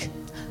just like,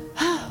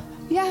 oh,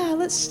 yeah,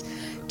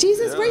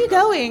 Jesus, where are you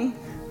going?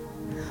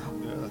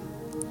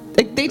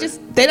 Like they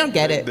don't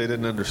get it. They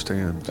didn't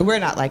understand. We're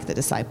not like the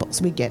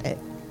disciples. We get it.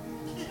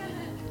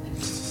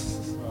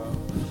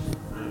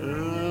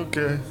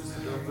 Okay.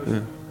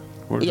 Yeah.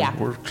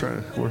 We're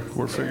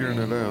figuring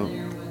it out.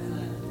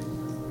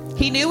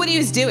 He knew what he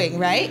was doing,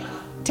 right?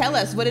 Tell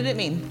us, what did it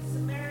mean?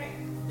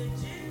 Samaritans and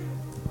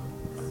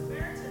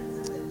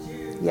the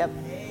Jews Yep.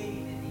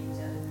 hated each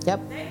other. Yep.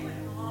 They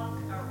would walk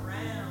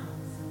around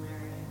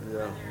Samaria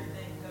rather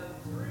than go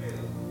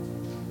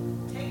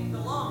through, take the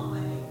long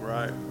way.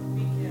 Right.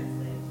 Because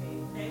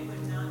they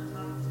would not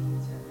talk to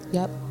each other.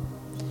 Yep.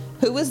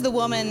 Who was the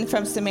woman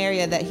from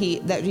Samaria that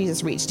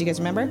Jesus reached? Do you guys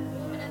remember?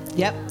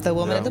 Yep, the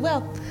woman at the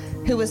well,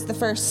 who was the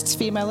first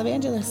female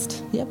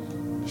evangelist. Yep.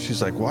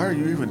 She's like, why are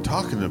you even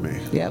talking to me?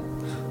 Yep.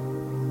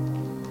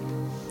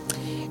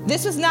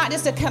 This was not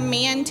just a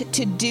command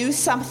to do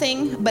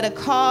something, but a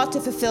call to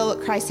fulfill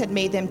what Christ had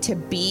made them to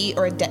be,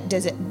 or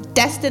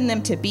destined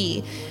them to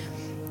be.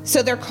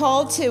 So they're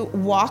called to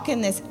walk in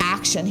this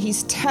action.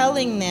 He's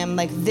telling them,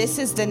 like, this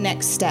is the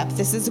next step.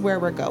 This is where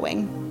we're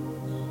going.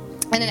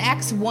 And in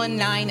Acts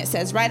 1:9, it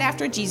says, right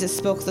after Jesus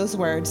spoke those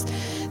words,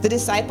 the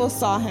disciples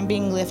saw him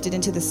being lifted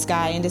into the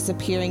sky and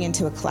disappearing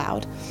into a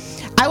cloud.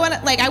 I want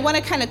to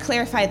kind of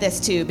clarify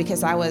this too,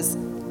 because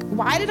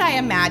why did I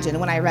imagine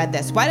when I read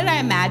this? Why did I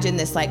imagine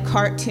this like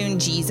cartoon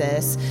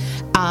Jesus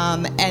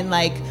and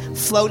like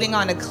floating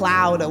on a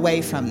cloud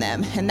away from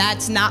them? And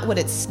that's not what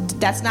it's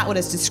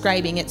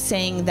describing. It's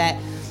saying that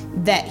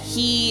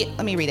he,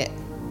 let me read it.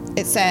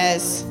 It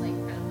says, Like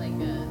kind of like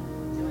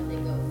when they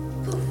go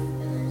poof,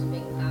 and there's a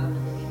big cloud,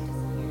 and then he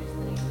disappears,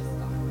 and then he's just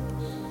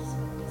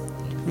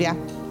gone. yeah.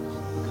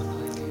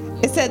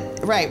 It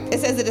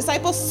says the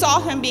disciples saw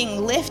him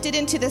being lifted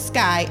into the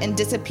sky and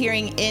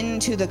disappearing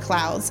into the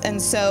clouds.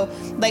 And so,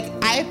 like,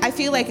 I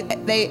feel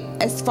like they,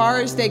 as far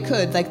as they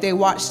could, like, they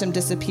watched him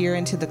disappear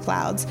into the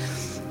clouds.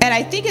 And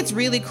I think it's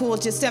really cool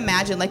just to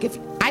imagine, like, if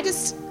I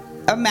just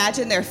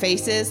imagine their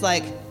faces,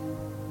 like,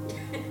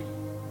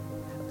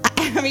 I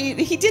I mean,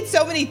 he did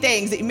so many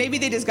things that maybe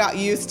they just got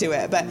used to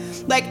it. But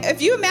like,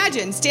 if you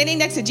imagine standing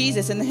next to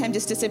Jesus and him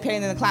just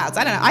disappearing in the clouds,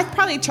 I don't know. I'd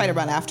probably try to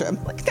run after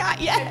him. Like, not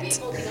yet.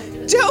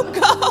 Don't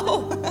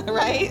go.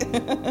 Right?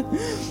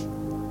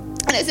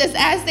 And it says,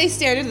 as they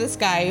stared into the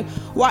sky,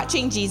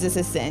 watching Jesus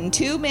ascend,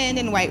 2 men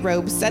in white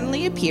robes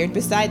suddenly appeared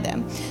beside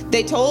them.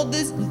 They told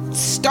the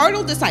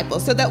startled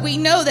disciples, so that we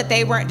know that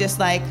they weren't just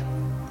like,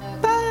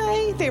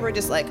 bye. They were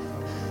just like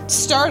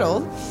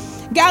startled.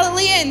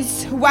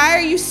 Galileans, why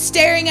are you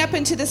staring up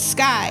into the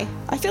sky?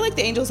 I feel like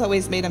the angels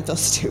always made them feel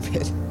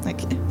stupid.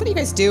 Like, what are you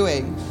guys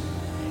doing?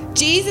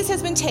 Jesus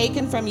has been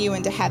taken from you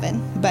into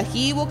heaven, but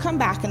he will come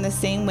back in the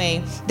same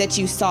way that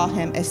you saw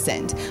him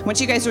ascend. I want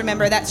you guys to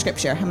remember that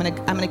scripture. I'm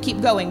gonna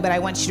keep going, but I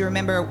want you to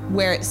remember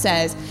where it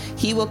says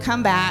he will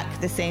come back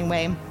the same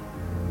way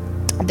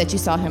that you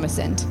saw him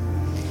ascend.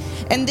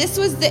 And this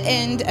was the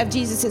end of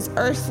Jesus's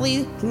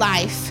earthly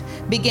life,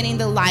 beginning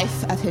the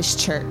life of his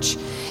church,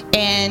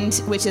 and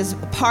which is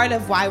part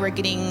of why we're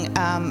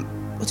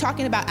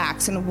talking about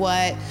Acts and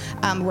what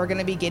we're going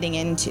to be getting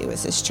into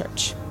as this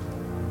church.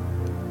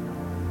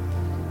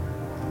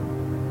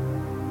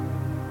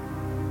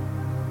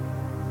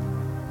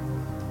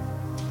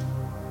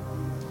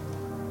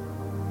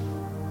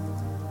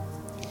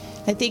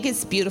 I think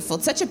it's beautiful.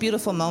 It's such a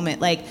beautiful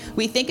moment. Like,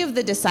 we think of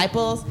the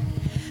disciples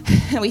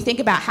and we think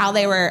about how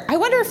they were. I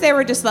wonder if they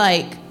were just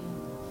like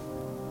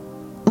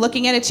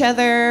looking at each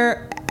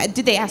other.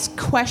 Did they ask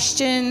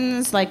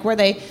questions? Like, were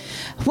they,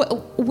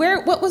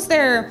 where was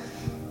their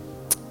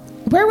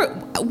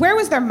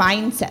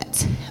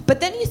mindset? But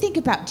then you think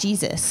about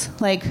Jesus,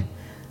 like,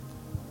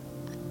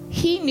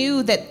 he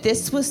knew that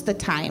this was the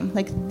time,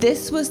 like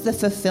this was the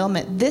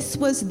fulfillment, this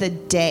was the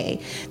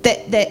day,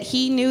 that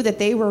he knew that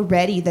they were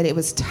ready, that it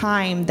was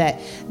time, that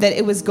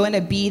it was going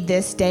to be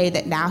this day,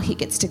 that now he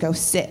gets to go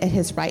sit at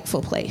his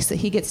rightful place, that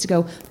he gets to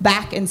go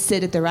back and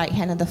sit at the right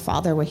hand of the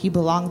Father where he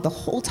belonged the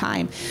whole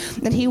time.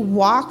 That he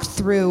walked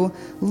through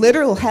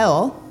literal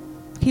hell.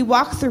 He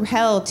walked through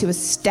hell to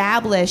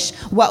establish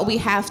what we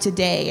have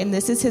today, and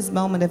this is his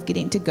moment of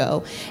getting to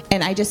go.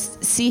 And I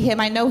just see him.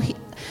 I know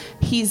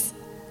he's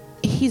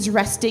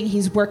resting,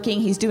 he's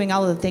working, he's doing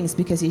all of the things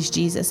because he's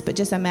Jesus. But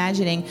just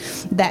imagining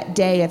that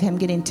day of him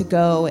getting to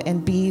go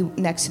and be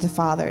next to the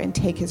Father and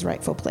take his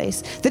rightful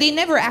place, that he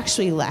never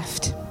actually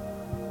left. I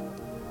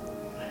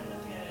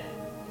look at it,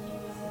 he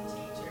was a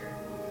teacher.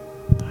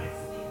 I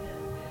see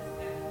them as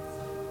having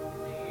some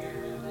fear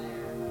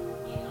there.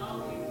 He'd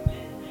always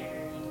been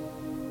there.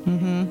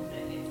 Mm-hmm.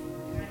 That it's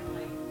kind of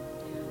like,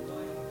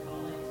 going to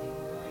college and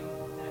going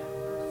that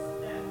first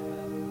step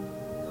of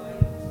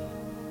going to,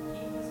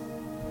 he was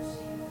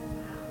pushing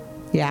them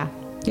out. Yeah.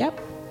 Yep.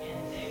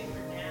 And they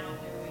were now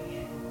doing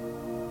it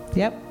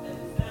Yep.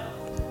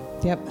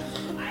 themselves. Yep. I've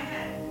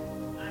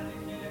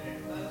been doing a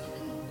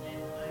devotion,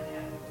 and I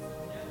have some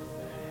notes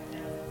that I have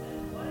down that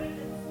says, what if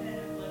instead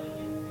of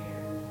living in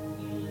fear,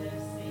 you live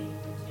seeing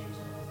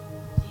potential?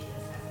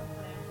 Jesus has a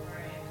plan for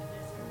our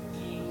emptiness, our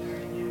being,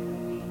 our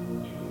inequity,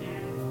 and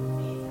adding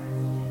these are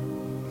sin.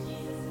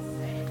 Jesus is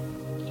saying,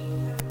 keep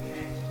coming back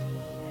to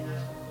me, and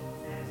I will keep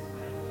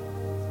satisfying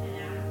you. And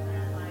out of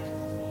that life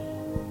to me,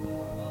 you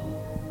will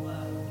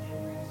overflow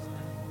and bring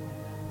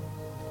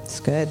life.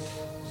 It's good.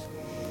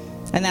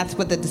 And that's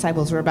what the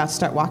disciples were about to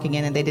start walking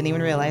in, and they didn't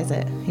even realize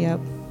it. Yep.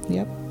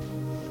 Yep.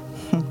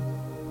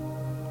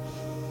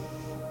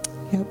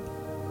 Yep.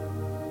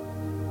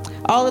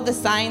 All of the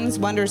signs,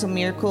 wonders, and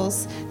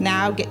miracles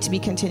now get to be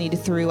continued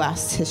through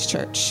us, his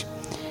church.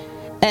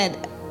 And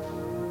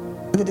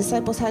the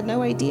disciples had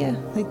no idea.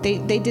 Like,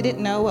 they didn't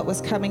know what was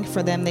coming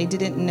for them. They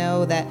didn't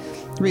know that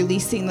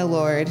releasing the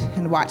Lord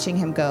and watching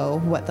him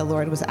go, what the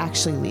Lord was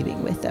actually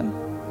leaving with them.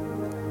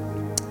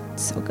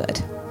 So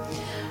good.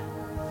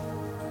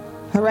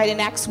 All right, in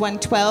Acts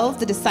 1:12,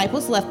 the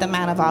disciples left the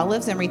Mount of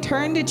Olives and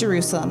returned to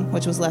Jerusalem,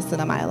 which was less than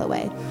a mile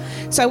away.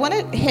 So I want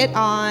to hit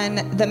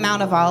on the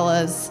Mount of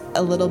Olives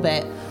a little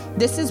bit.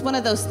 This is one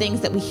of those things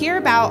that we hear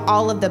about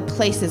all of the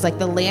places, like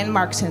the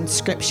landmarks in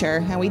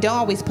Scripture, and we don't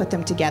always put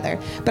them together.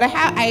 But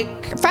I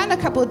found a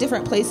couple of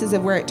different places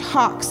of where it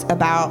talks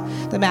about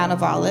the Mount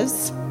of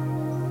Olives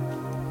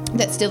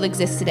that still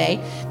exists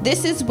today.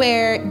 This is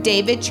where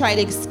David tried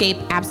to escape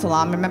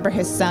Absalom. Remember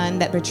his son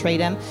that betrayed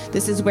him?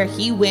 This is where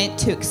he went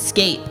to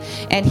escape.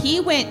 And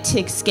he went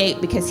to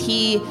escape because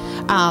he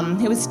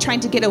was trying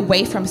to get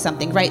away from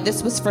something, right?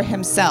 This was for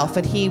himself,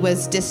 and he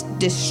was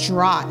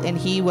distraught, and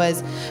he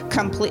was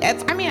complete.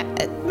 I mean,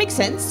 it makes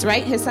sense,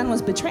 right? His son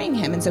was betraying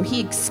him, and so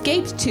he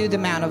escaped to the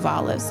Mount of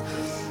Olives.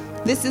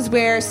 This is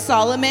where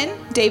Solomon,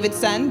 David's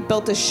son,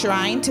 built a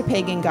shrine to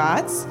pagan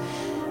gods.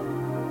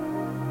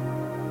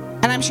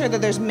 And I'm sure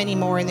that there's many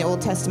more in the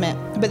Old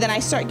Testament. But then I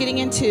start getting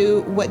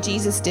into what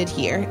Jesus did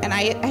here. And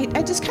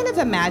I just kind of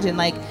imagine,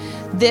 like,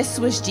 this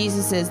was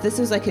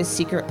like his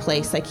secret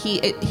place. Like,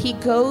 he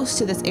goes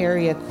to this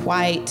area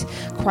quite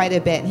a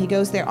bit. And he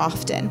goes there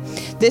often.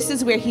 This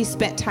is where he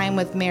spent time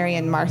with Mary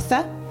and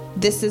Martha.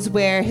 This is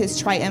where his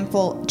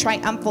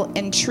triumphal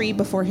entry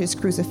before his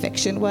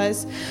crucifixion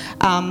was.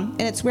 And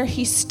it's where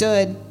he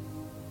stood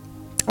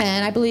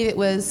And I believe it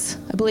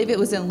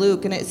was in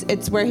Luke, and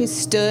it's where he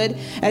stood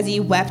as he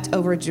wept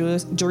over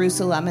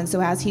Jerusalem. And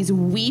so as he's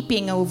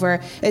weeping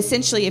over,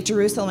 essentially, if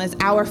Jerusalem is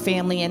our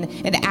family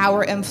and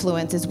our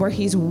influence, is where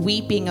he's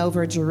weeping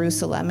over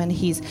Jerusalem, and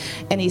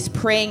he's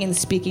praying and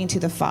speaking to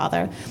the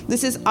Father.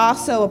 This is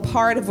also a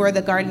part of where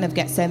the Garden of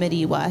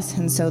Gethsemane was,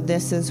 and so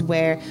this is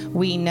where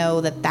we know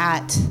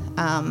that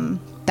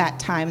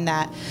time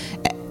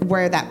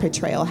where that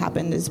betrayal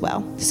happened as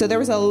well. So there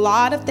was a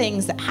lot of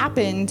things that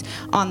happened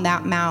on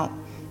that mount,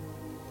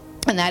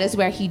 and that is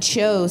where he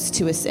chose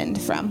to ascend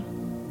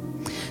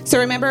from. So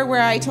remember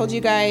where I told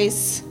you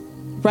guys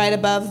right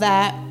above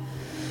that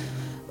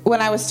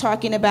when I was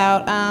talking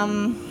about,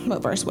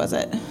 what verse was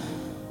it?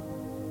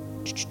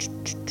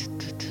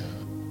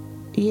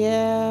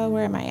 Yeah,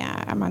 where am I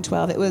at? I'm on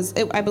 12.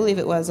 I believe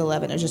it was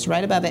 11. It was just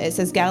right above it. It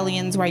says,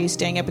 Galileans, why are you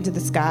staring up into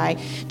the sky?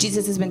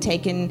 Jesus has been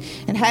taken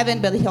in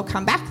heaven, but he'll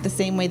come back the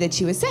same way that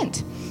you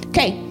ascend.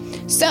 Okay,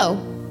 so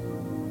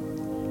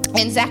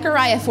in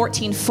Zechariah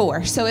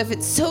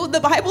 14:4. The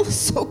Bible is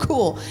so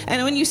cool.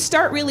 And when you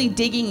start really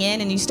digging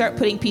in and you start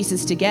putting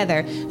pieces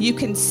together, you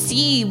can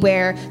see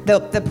where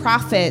the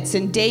prophets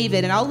and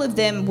David and all of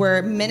them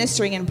were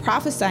ministering and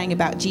prophesying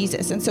about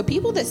Jesus. And so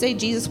people that say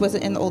Jesus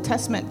wasn't in the Old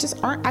Testament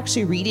just aren't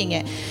actually reading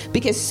it,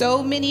 because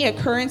so many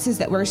occurrences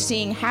that we're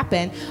seeing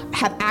happen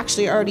have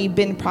actually already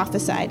been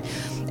prophesied.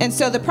 And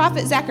so the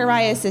prophet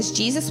Zechariah says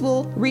Jesus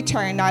will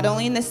return not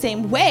only in the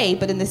same way,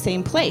 but in the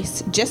same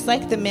place, just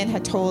like the men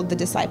had told the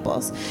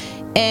disciples.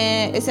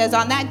 And it says,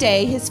 on that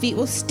day, his feet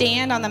will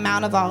stand on the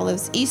Mount of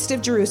Olives, east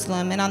of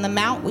Jerusalem, and on the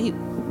mount we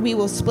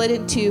will split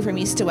in two from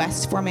east to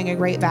west, forming a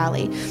great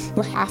valley,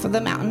 with half of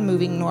the mountain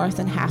moving north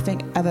and half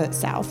of it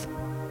south.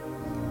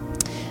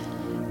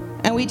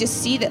 And we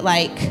just see that,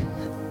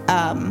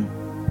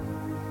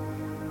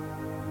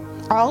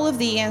 all of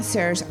the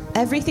answers,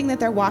 everything that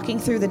they're walking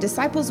through, the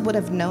disciples would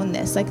have known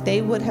this.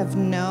 They would have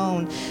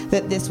known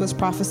that this was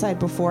prophesied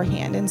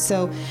beforehand. And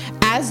so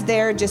as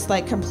they're just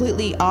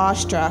completely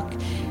awestruck,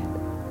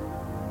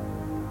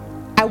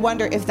 I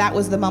wonder if that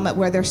was the moment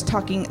where they're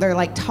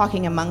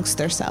talking amongst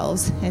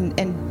themselves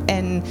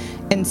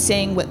and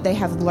saying what they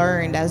have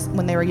learned as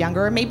when they were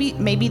younger, or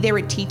maybe they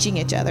were teaching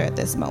each other at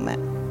this moment.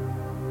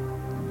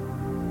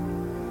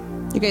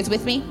 You guys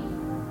with me?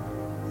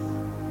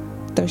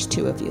 There's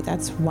two of you.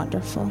 That's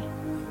wonderful.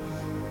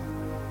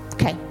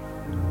 Okay.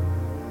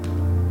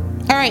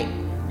 All right.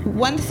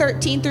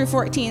 1:13 through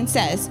 14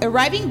 says,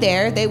 arriving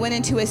there, they went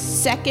into a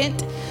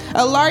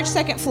large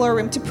second floor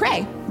room to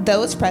pray.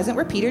 Those present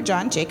were Peter,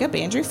 John, Jacob,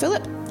 Andrew,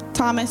 Philip,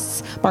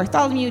 Thomas,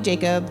 Bartholomew,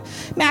 Jacob,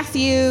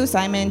 Matthew,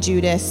 Simon,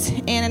 Judas,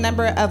 and a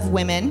number of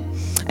women,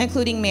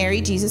 including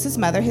Mary, Jesus'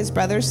 mother, his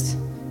brothers,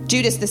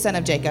 Judas, the son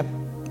of Jacob.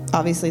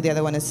 Obviously, the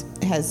other one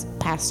has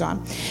passed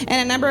on. And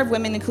a number of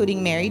women,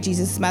 including Mary,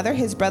 Jesus' mother,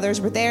 his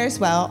brothers, were there as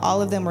well.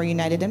 All of them were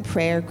united in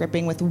prayer,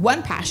 gripping with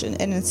one passion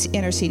and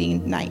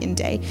interceding night and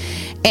day.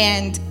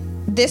 And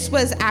this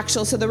was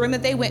so the room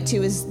that they went to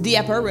is the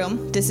upper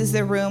room. This is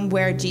the room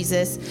where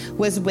Jesus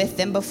was with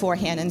them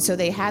beforehand. And so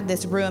they had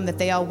this room that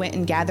they all went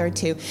and gathered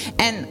to.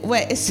 And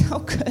what is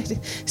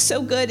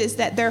so good is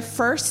that their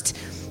first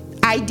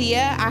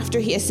idea after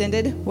he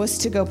ascended was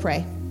to go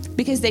pray.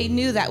 Because they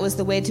knew that was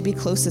the way to be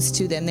closest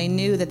to them. They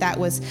knew that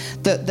was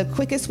the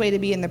quickest way to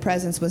be in the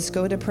presence was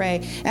go to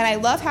pray. And I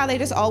love how they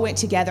just all went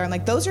together and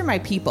those are my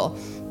people.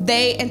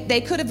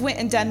 They could have went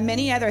and done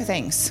many other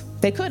things.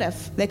 They could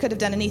have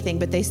done anything,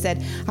 but they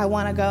said, I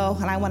want to go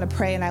and I want to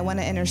pray and I want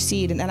to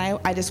intercede and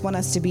I just want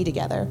us to be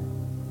together.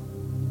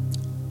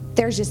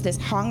 There's just this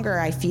hunger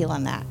I feel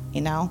on that,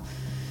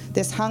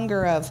 this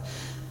hunger of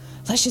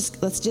let's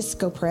just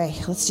go pray.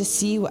 Let's just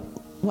see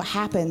what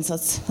happens.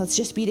 Let's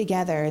just be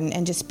together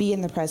and just be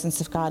in the presence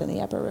of God in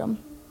the upper room.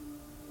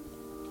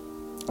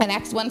 And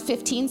Acts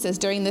 1:15 says,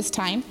 during this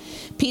time,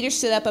 Peter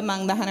stood up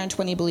among the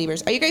 120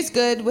 believers. Are you guys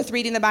good with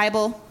reading the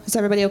Bible? Is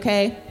everybody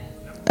okay?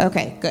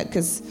 Okay, good,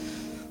 because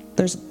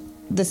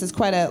this is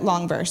quite a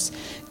long verse.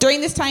 During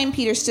this time,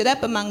 Peter stood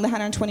up among the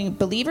 120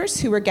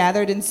 believers who were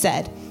gathered and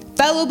said,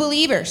 fellow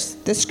believers,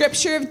 the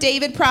scripture of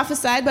David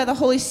prophesied by the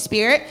Holy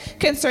Spirit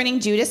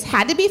concerning Judas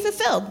had to be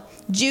fulfilled.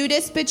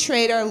 Judas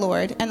betrayed our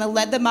Lord and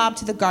led the mob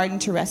to the garden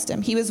to arrest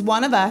him. He was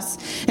one of us,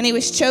 and he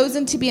was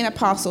chosen to be an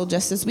apostle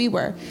just as we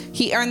were.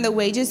 He earned the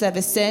wages of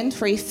his sin,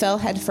 for he fell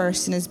head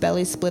first and his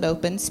belly split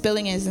open,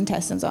 spilling his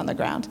intestines on the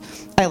ground.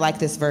 I like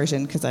this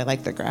version because I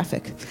like the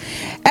graphic.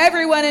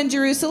 Everyone in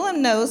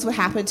Jerusalem knows what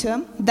happened to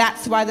him.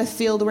 That's why the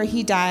field where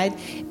he died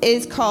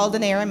is called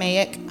in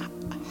Aramaic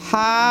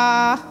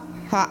I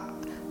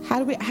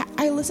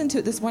listened to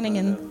it this morning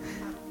in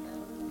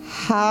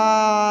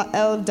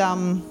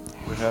Ha-el-Dam.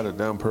 We had it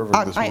down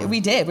perfect this morning.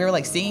 We did. We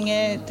were singing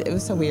it. It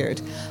was so weird.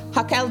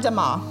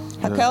 Hakel-Damah.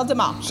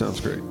 Hakel-Damah.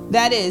 Sounds great.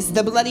 That is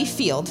the bloody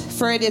field,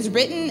 for it is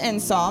written in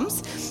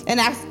Psalms, and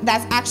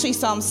that's actually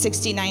Psalm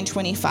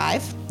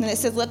 69:25. And it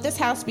says, let this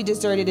house be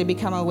deserted and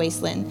become a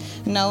wasteland.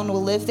 No one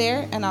will live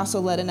there, and also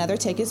let another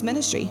take his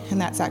ministry.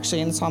 And that's actually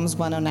in Psalms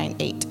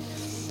 109:8.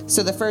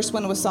 So the first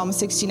one was Psalm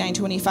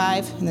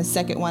 69:25, and the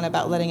second one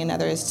about letting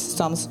another is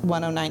Psalms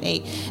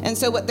 109:8. And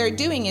so what they're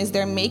doing is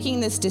they're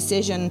making this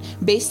decision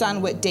based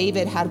on what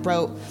David had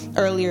wrote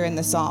earlier in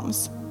the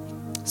Psalms.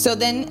 So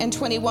then in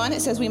 21,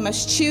 it says we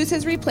must choose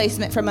his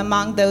replacement from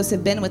among those who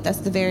have been with us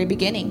at the very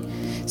beginning.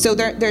 So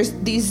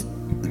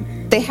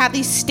they have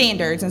these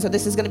standards, and so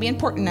this is going to be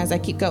important as I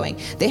keep going.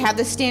 They have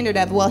the standard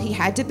of, well, he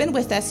had to have been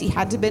with us. He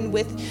had to have been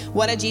with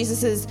one of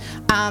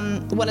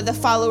the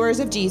followers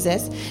of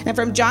Jesus, and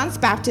from John's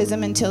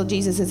baptism until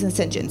Jesus'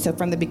 ascension. So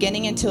from the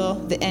beginning until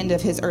the end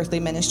of his earthly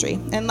ministry.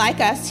 And like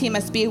us, he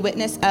must be a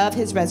witness of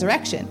his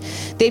resurrection.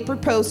 They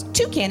proposed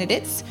 2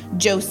 candidates,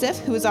 Joseph,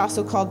 who is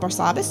also called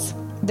Barsabbas,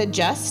 the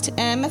just,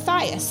 and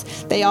Matthias.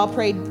 They all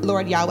prayed,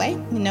 Lord Yahweh,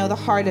 you know the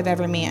heart of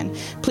every man.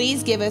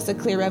 Please give us a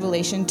clear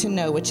revelation to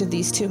know which of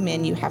these 2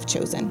 men you have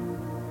chosen.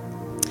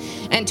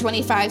 And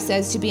 25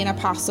 says to be an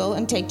apostle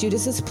and take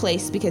Judas's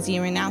place because he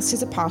renounced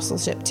his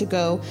apostleship to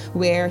go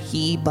where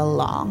he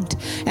belonged.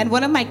 And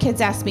one of my kids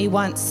asked me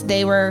once,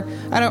 I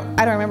don't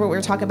remember what we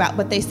were talking about,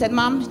 but they said,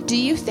 Mom, do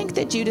you think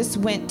that Judas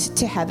went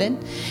to heaven?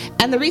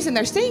 And the reason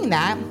they're saying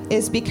that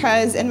is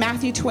because in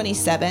Matthew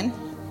 27,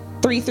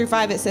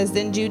 3-5, it says,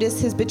 then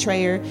Judas, his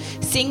betrayer,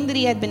 seeing that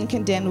he had been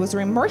condemned, was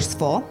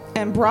remorseful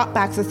and brought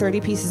back the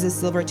 30 pieces of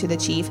silver to the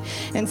chief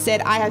and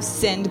said, I have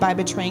sinned by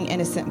betraying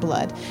innocent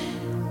blood.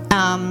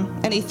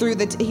 And he threw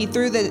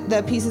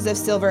the pieces of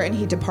silver and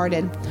he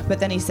departed. But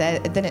then it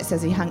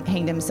says he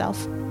hanged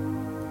himself.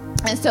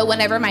 And so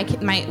whenever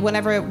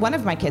one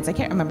of my kids, I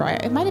can't remember,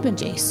 it might have been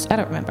Jace, I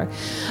don't remember.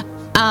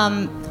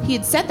 He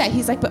had said that.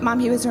 He's like, but Mom,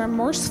 he was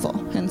remorseful.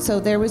 And so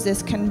there was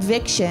this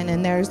conviction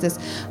and there's this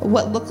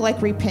what looked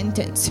like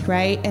repentance,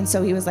 right? And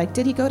so he was like,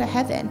 did he go to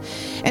heaven?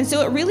 And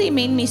so it really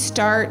made me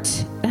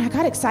start, and I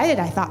got excited.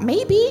 I thought,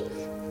 maybe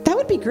that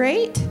would be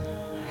great.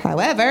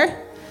 However,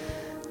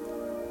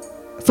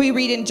 if we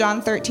read in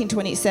John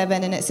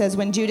 13:27, and it says,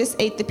 when Judas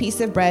ate the piece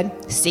of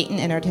bread, Satan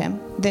entered him.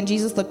 Then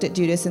Jesus looked at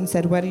Judas and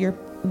said,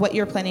 what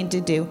you're planning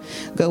to do,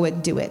 go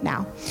and do it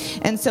now.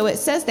 And so it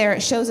says there,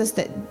 it shows us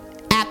that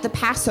at the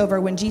Passover,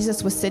 when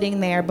Jesus was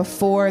sitting there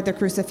before the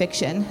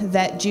crucifixion,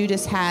 that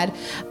Judas had,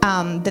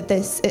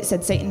 it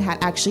said Satan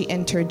had actually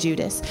entered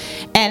Judas.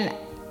 And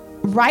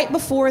right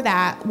before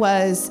that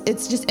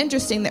it's just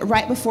interesting that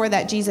right before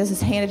that, Jesus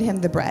has handed him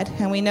the bread.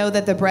 And we know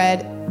that the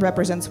bread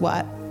represents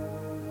what?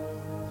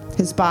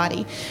 His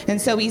body.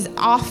 And so he's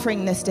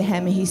offering this to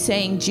him, and he's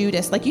saying,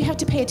 Judas, like, you have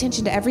to pay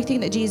attention to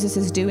everything that Jesus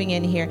is doing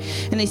in here.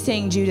 And he's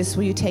saying, Judas,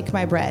 will you take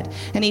my bread?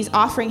 And he's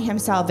offering him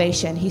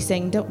salvation. He's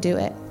saying, don't do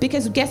it.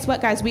 Because guess what,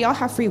 guys? We all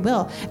have free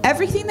will.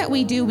 Everything that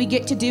we do, we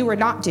get to do or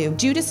not do.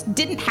 Judas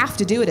didn't have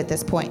to do it at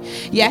this point.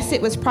 Yes,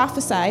 it was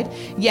prophesied.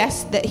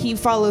 Yes, that he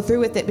followed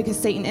through with it because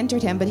Satan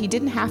entered him, but he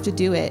didn't have to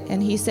do it.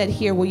 And he said,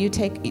 here, will you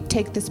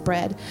take this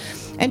bread?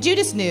 And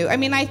Judas knew. I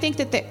mean, I think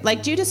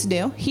that Judas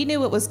knew. He knew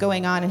what was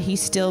going on, and he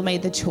still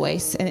made the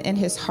choice. And in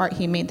his heart,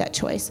 he made that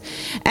choice.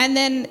 And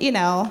then,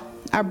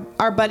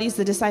 our buddies,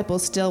 the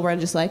disciples, still were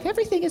just like,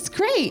 everything is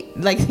great.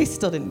 Like, they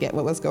still didn't get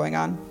what was going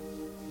on.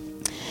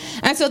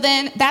 And so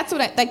then that's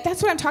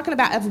what I'm talking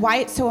about, of why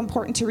it's so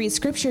important to read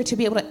scripture, to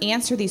be able to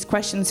answer these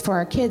questions for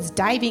our kids,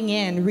 diving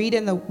in,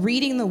 reading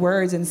the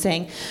words and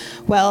saying,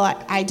 well,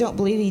 I don't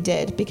believe he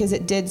did, because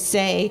it did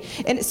say.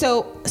 And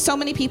so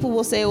many people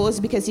will say, well, it's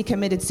because he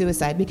committed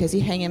suicide, because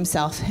he hanged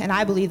himself. And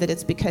I believe that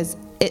it's because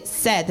it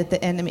said that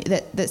the enemy,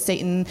 that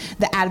Satan,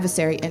 the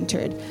adversary,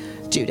 entered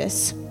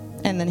Judas,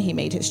 and then he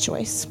made his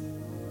choice.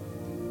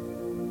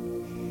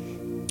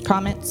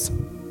 Comments?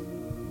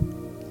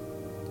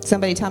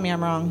 Somebody tell me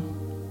I'm wrong.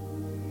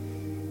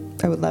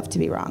 I would love to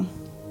be wrong.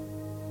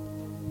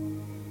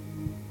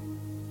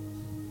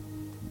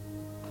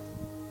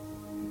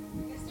 I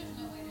guess there's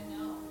no way to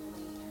know. I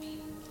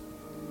mean,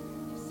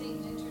 if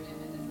Satan entered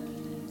him, it doesn't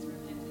mean his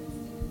repentance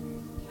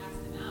didn't cast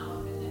him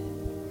out, and then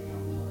we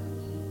don't know what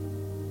he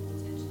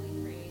potentially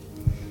prayed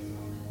in those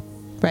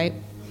moments. Right?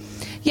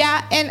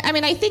 Yeah, and I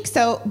mean, I think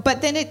so.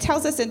 But then it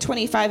tells us in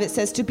 25, it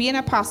says to be an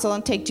apostle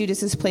and take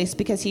Judas's place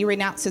because he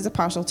renounced his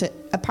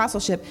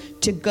apostleship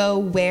to go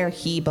where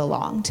he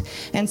belonged.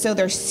 And so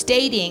they're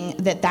stating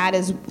that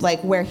is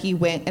like where he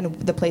went and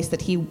the place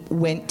that he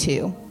went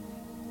to.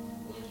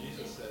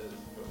 Jesus says,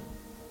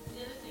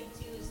 the other thing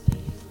too is they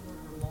use the word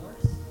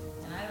remorse,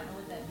 and I don't know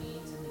what that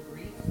means in the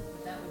Greek,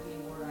 but that would be a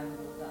word I would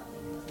look up,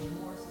 because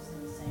remorse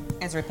isn't the same.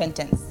 As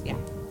repentance, yeah.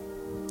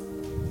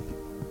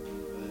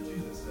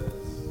 Jesus says,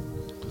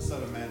 the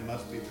Son of Man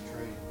must be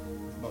betrayed,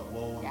 but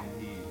woe unto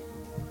he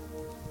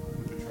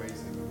who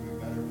betrays him. It would be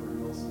better for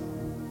him also to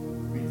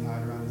be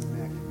tied around his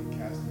neck and be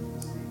cast into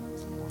the sea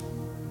this morning.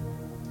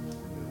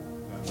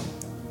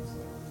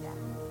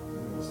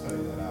 We'll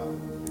study that out.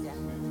 Yeah.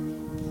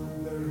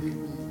 Better he be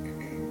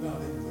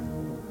not in the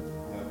Lord.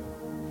 Yep.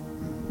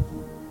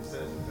 It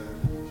says it better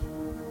than you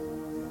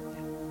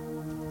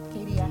should.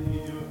 Katie, yeah. Did he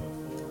do it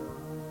before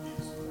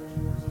Jesus was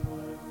actually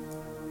crucified?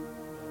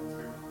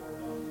 3 or 4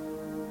 times?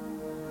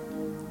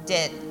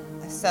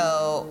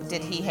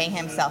 Did he hang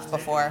himself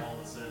before? All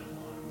the sin on him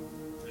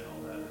and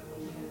all that, it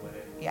goes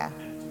away. Yeah.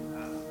 And to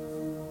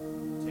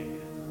have taken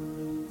it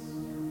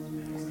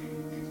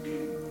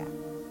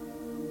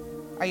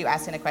Are you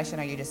asking a question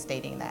or are you just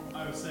stating that?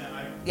 I was saying,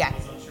 I Yeah.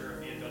 was unsure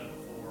if he had done it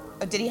before.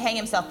 Oh, did he hang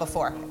himself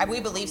before? We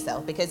believe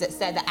so, because it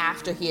said that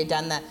after he had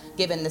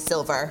given the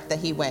silver, that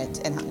he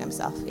went and hung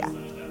himself. Yeah. So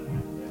there's definitely a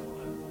veil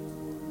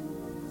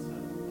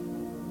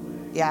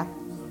that Yeah.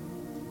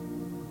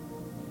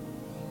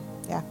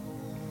 Yeah.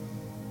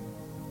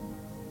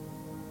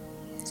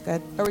 It's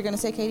good. Are we going to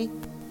say, Katie?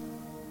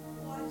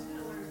 Well, I just kind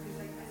of learned because,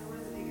 like, I know one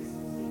of the biggest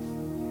mistakes you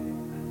can do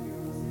kind of fear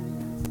was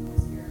the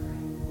spirit,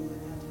 right? Well,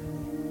 at that time,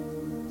 they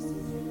had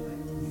received it,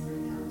 but you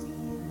renouncing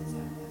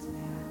him as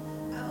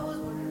bad. I've always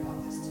wondered about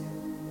this too.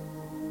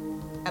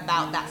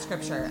 About that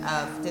scripture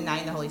of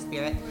denying the Holy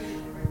Spirit.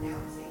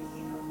 Renouncing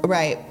him.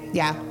 Right.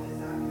 Yeah. Is that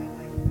kind of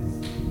like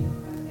this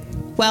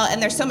thing? Well,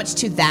 and there's so much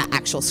to that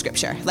actual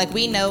scripture. Like,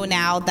 we know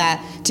now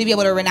that to be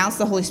able to renounce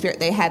the Holy Spirit,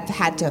 they had to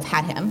have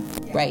had him,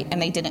 right?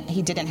 And he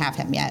didn't have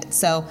him yet.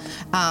 So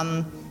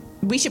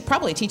we should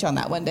probably teach on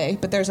that one day.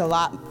 But there's a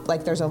lot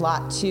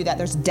to that.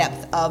 There's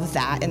depth of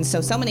that. And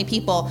so many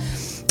people,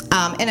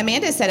 and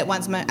Amanda said it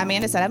once.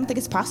 Amanda said, I don't think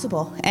it's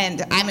possible.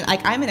 And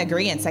I'm in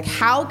agreement. Like,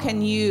 how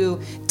can you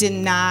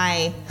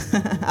deny?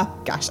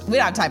 Oh gosh, we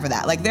don't have time for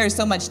that. Like, there's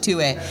so much to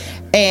it.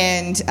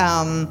 And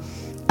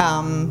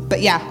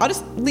but yeah, I'll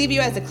just leave you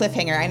as a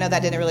cliffhanger. I know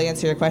that didn't really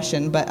answer your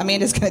question, but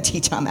Amanda's going to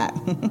teach on that.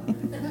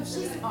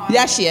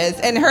 Yeah, she is.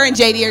 And her and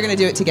JD are going to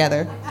do it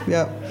together.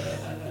 Yep.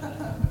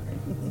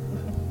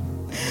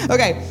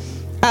 Okay.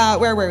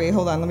 Where were we?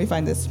 Hold on. Let me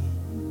find this. Just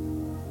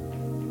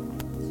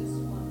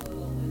one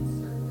little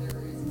insert.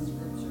 There is a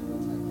scripture,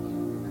 which I can't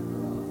remember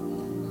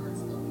offhand where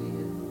it's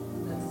located,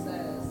 that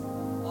says,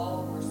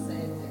 all were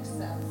saved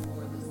except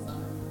for the son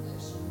of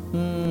perdition.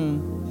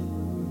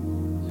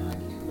 Now, I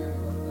can't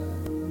remember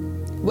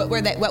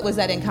What was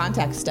that in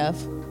context of?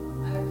 I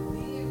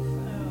believe,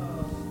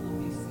 let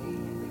me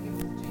see, I think it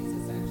was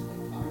Jesus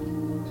actually talking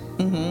about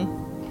it. Mm-hmm.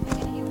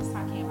 He was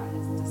talking about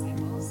his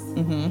disciples.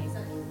 Mm-hmm. He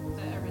said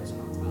the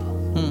original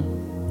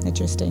 12.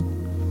 Interesting.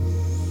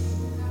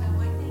 Now,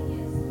 my thing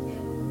is,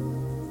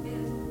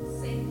 if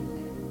Satan,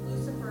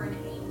 Lucifer, an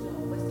angel,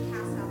 was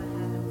cast out of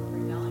heaven for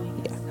rebelling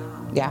against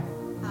God, Yeah.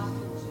 how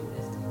could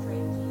Judas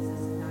betray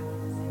Jesus and not get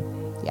the same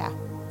thing? Yeah.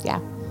 Yeah.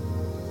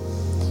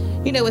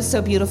 You know, it's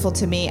so beautiful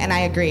to me, and I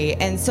agree.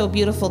 And so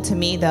beautiful to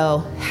me,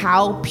 though,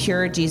 how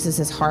pure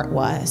Jesus's heart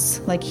was.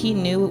 Like, he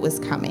knew it was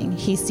coming.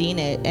 He seen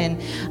it.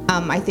 And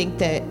I think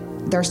that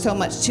there's so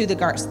much to the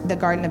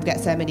Garden of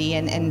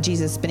Gethsemane and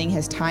Jesus spending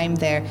his time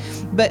there.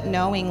 But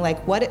knowing,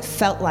 like, what it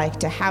felt like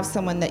to have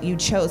someone that you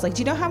chose. Like, do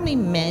you know how many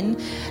men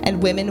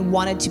and women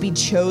wanted to be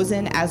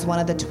chosen as one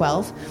of the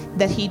 12?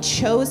 That he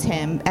chose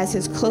him as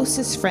his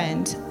closest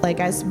friend,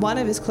 like, as one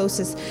of his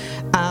closest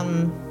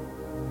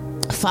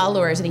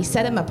followers, and he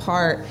set him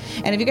apart.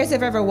 And if you guys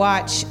have ever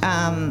watched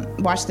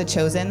The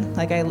Chosen,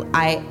 like it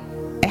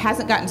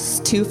hasn't gotten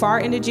too far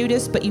into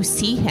Judas, but you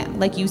see him,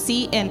 like you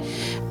see in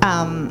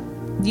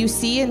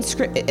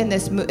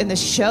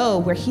this show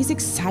where he's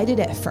excited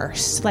at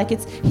first. Like,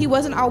 he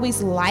wasn't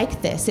always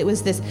like this. It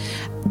was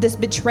this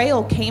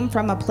betrayal came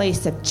from a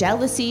place of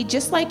jealousy,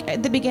 just like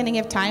at the beginning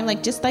of time,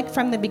 like just like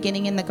from the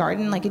beginning in the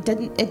garden. Like,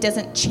 it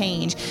doesn't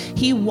change.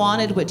 He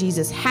wanted what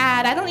Jesus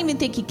had. I don't even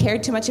think he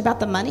cared too much about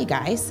the money,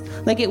 guys.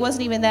 Like, it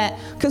wasn't even that,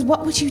 because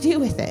what would you do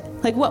with it?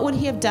 Like, what would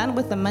he have done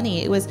with the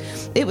money? It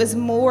was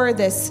more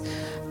this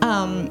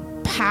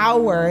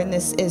power, and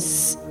this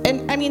is,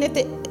 and I mean,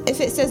 if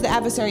it says the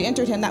adversary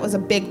entered him, that was a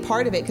big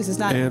part of it, because it's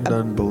not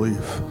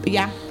unbelief.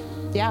 Yeah.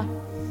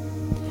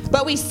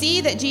 But we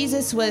see that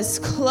Jesus was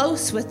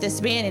close with this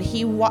man, and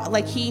he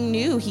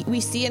knew. We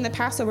see in the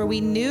Passover,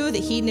 we knew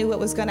that he knew what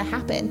was going to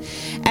happen.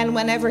 And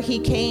whenever he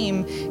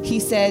came, he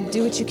said,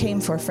 "Do what you came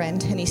for,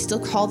 friend." And he still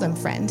called him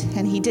friend.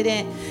 And he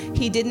didn't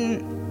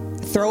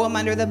throw him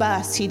under the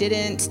bus. He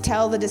didn't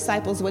tell the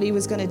disciples what he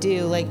was going to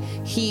do. Like,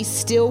 he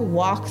still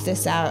walked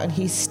this out, and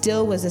he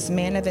still was this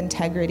man of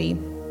integrity.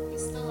 He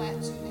still let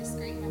Judas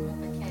greet him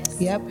with a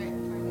kiss. Yep. Right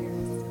before he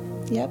arrested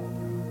him. Yep.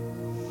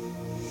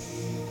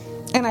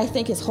 And I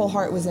think his whole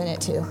heart was in it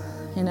too,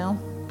 you know?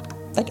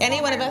 Like any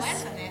one of us.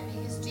 Wasn't it?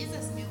 Because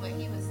Jesus knew what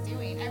he was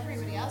doing.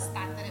 Everybody else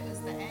thought that it was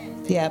the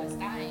end. That Yep. He was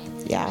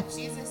dying. Yeah. But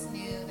Jesus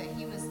knew that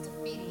he was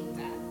defeating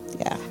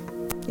death.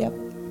 Yeah.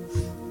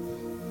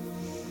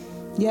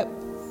 Yep.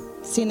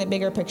 Seeing the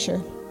bigger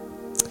picture.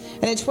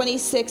 And in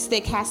 26, they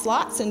cast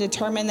lots and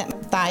determined that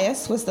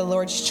Matthias was the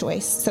Lord's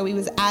choice. So he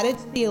was added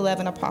to the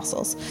 11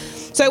 apostles.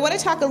 So I want to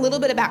talk a little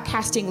bit about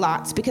casting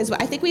lots, because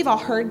I think we've all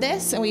heard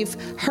this, and we've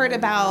heard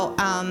about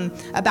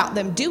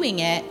them doing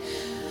it.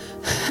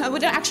 We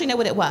don't actually know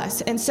what it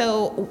was. And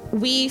so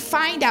we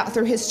find out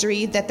through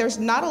history that there's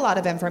not a lot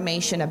of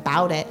information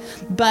about it,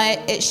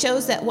 but it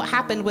shows that what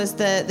happened was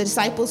the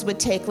disciples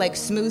would take like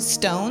smooth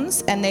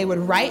stones, and they would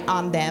write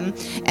on them,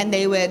 and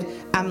they would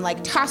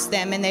like toss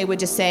them, and they would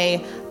just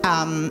say,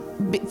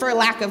 for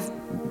lack of,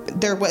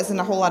 there wasn't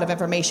a whole lot of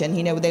information,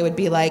 you know, they would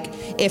be like,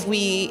 if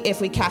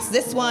we cast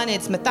this one,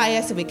 it's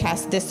Matthias. If we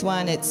cast this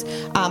one, it's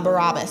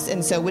Barabbas.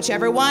 And so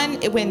whichever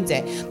one, it wins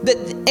it.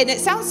 And it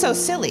sounds so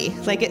silly.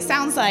 Like, it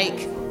sounds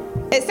like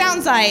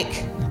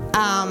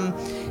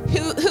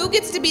Who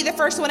gets to be the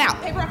first one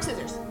out? Paper, rock,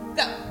 scissors.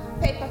 Go.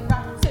 Paper,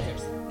 rock,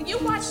 scissors. You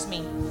watched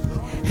me.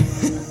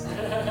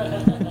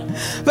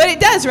 But it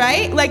does,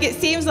 right? Like, it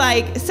seems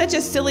like such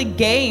a silly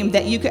game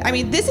that you could, I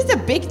mean, this is a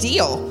big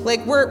deal.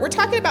 Like, we're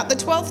talking about the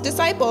 12th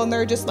disciple, and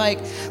they're just like,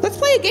 let's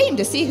play a game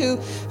to see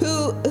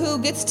who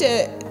gets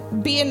to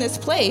be in this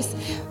place.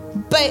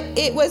 But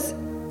it was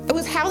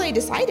how they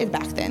decided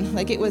back then.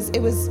 Like, it was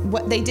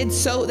what they did.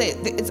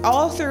 It's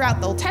all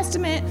throughout the Old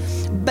Testament.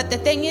 But the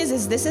thing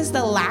is this is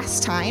the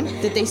last time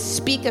that they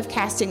speak of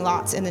casting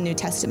lots in the New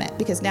Testament,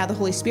 because now the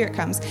Holy Spirit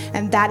comes,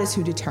 and that is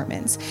who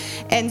determines.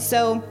 And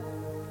so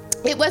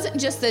it wasn't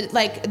just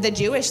the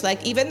Jewish,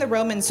 like even the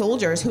Roman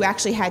soldiers who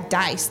actually had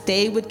dice,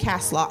 they would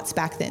cast lots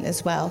back then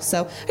as well.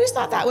 So I just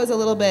thought that was a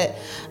little bit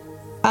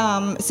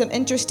some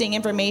interesting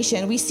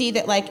information. We see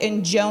that, like,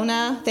 in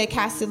Jonah, they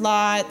casted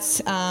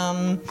lots.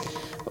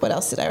 What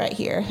else did I write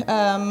here?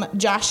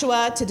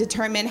 Joshua, to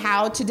determine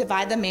how to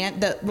divide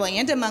the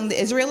land among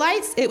the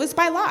Israelites, it was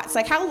by lots.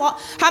 Like, how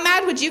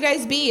mad would you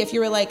guys be if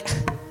you were like,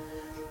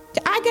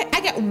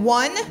 I get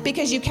one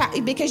because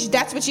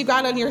that's what you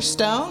got on your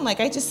stone? Like,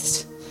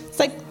 it's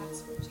like,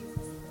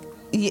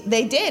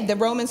 they did. The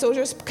Roman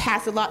soldiers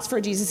casted lots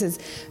for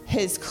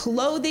his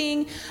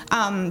clothing.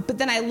 But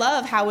then I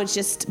love how it's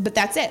just, but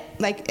that's it.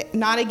 Like,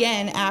 not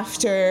again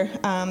after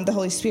the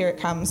Holy Spirit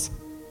comes.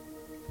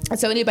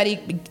 So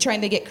anybody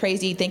trying to get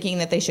crazy thinking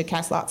that they should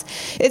cast lots.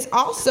 It's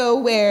also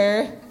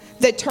where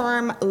the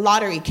term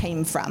lottery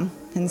came from.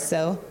 And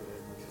so,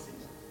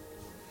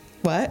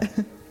 what?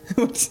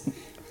 I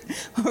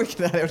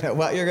don't know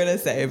what you're going to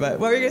say, but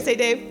what were you going to say,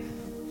 Dave?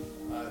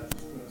 I was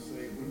going to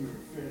say, when you were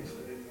finished,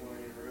 I didn't want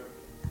to interrupt,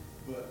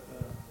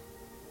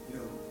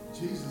 but,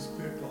 Jesus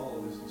picked all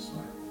of his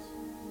disciples.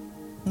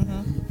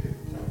 Mm-hmm. He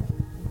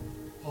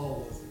picked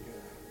Paul was the guy.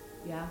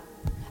 Yeah.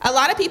 A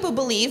lot of people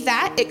believe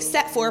that,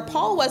 except for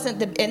Paul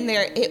wasn't in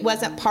there. It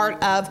wasn't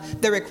part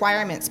of the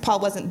requirements. Paul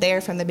wasn't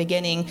there from the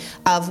beginning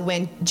of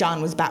when John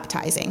was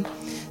baptizing.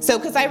 So,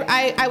 because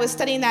I was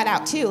studying that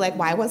out too, like,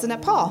 why wasn't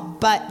it Paul?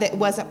 But that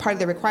wasn't part of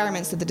the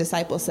requirements that the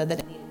disciples said that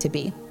it needed to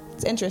be.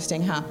 It's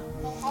interesting, huh?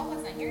 Well, Paul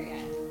wasn't here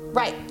yet.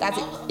 Right. That's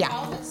it. Yeah.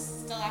 Paul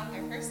was still out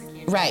there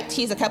persecuted. Right.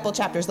 He's a couple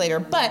chapters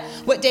later. But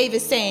what Dave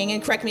is saying,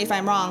 and correct me if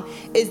I'm wrong,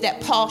 is that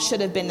Paul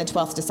should have been the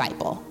 12th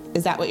disciple.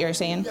 Is that what you're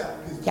saying? Yeah,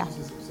 because Yeah.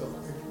 Jesus himself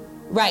picked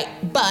him. Right,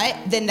 but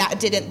then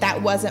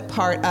that wasn't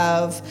part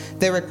of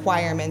the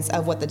requirements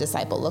of what the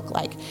disciple looked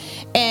like.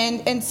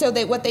 And so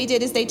what they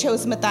did is they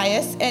chose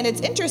Matthias, and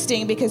it's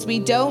interesting because we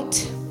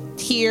don't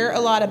hear a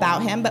lot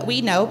about him, but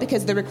we know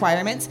because of the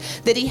requirements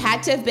that he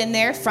had to have been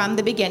there from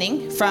the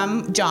beginning,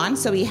 from John.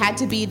 So he had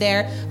to be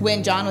there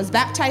when John was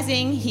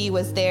baptizing. He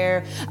was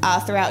there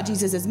throughout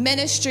Jesus's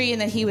ministry,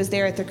 and then he was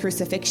there at the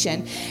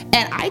crucifixion.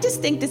 And I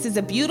just think this is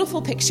a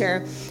beautiful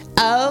picture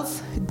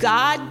of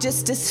God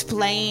just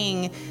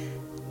displaying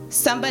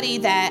somebody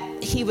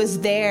that he was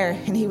there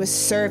and he was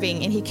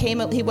serving, and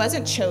he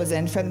wasn't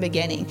chosen from the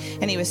beginning,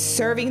 and he was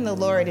serving the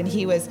Lord, and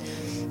he was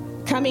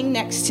coming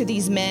next to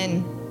these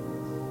men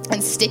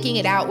and sticking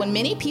it out when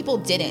many people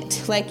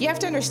didn't. Like, you have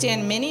to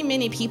understand,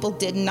 many people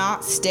did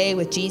not stay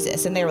with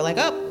Jesus, and they were like,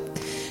 oh,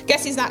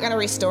 guess he's not going to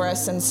restore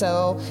us. And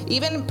so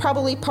even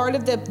probably part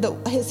of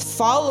his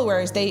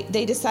followers, they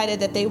decided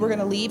that they were going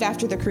to leave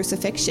after the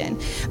crucifixion.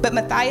 But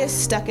Matthias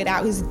stuck it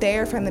out. He was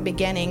there from the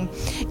beginning.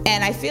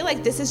 And I feel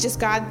like this is just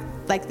God,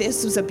 like,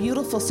 this was a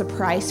beautiful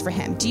surprise for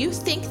him. Do you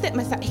think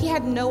that he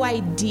had no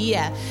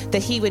idea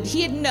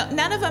that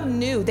none of them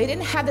knew. They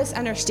didn't have this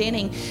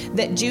understanding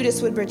that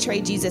Judas would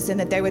betray Jesus and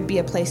that there would be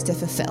a place to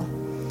fulfill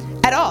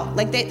at all.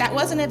 Like, that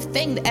wasn't a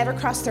thing that ever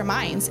crossed their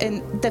minds.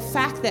 And the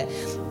fact that,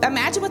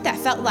 imagine what that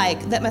felt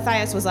like, that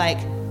Matthias was like,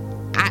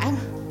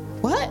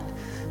 what?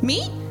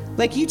 Me?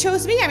 Like, you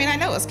chose me? I mean, I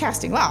know it was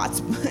casting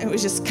lots. It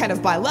was just kind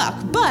of by luck,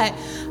 but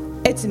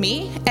it's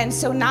me. And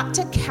so not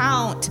to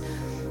count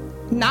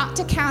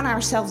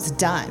ourselves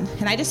done.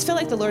 And I just feel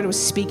like the Lord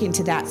was speaking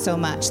to that so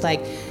much.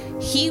 Like,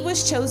 he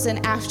was chosen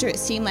after it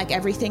seemed like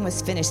everything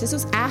was finished. This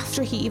was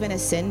after he even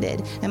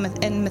ascended,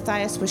 and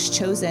Matthias was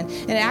chosen.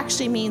 And it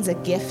actually means a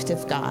gift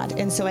of God.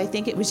 And so I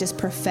think it was just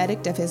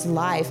prophetic of his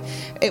life.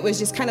 It was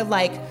just kind of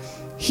like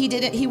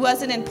he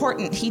wasn't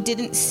important. He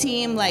didn't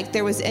seem like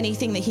there was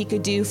anything that he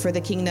could do for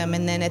the kingdom.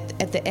 And then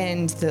at the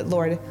end, the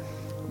Lord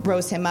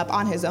rose him up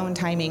on his own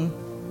timing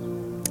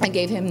and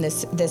gave him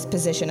this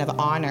position of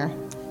honor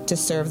to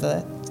serve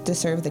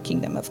the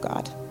kingdom of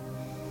God.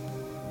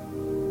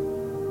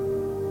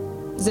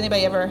 Does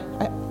anybody ever,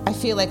 I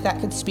feel like that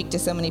could speak to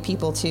so many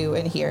people too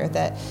in here,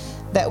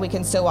 that we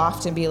can so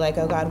often be like,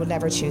 oh, God would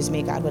never choose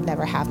me. God would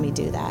never have me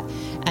do that.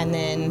 And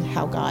then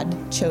how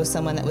God chose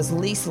someone that was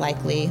least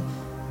likely,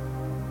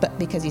 but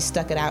because he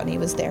stuck it out and he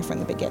was there from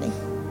the beginning.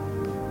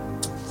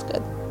 It's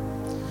good.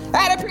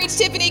 I had to preach,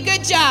 Tiffany.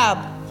 Good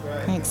job.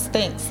 That's right.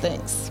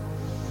 Thanks.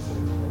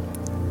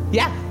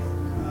 Yeah.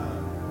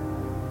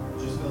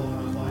 Just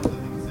along those lines, I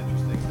think it's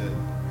interesting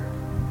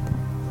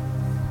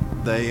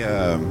that they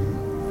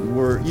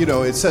were,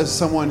 it says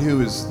someone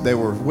they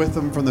were with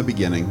them from the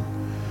beginning.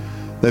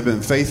 They've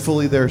been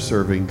faithfully there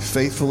serving,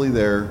 faithfully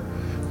there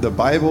the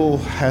Bible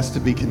has to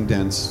be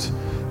condensed,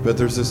 but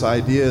there's this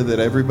idea that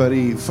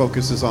everybody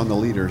focuses on the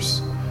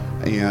leaders,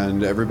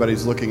 and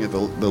everybody's looking at the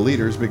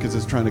leaders because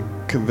it's trying to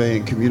convey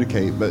and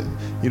communicate. But,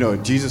 you know,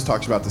 Jesus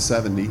talks about the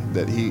 70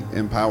 that he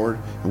empowered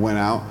and went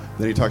out.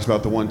 Then he talks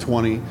about the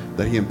 120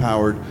 that he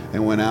empowered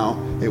and went out.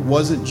 It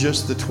wasn't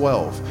just the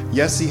 12.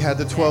 Yes, he had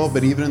the 12,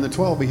 but even in the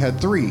 12, he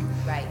had 3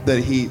 that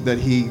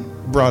he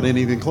brought in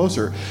even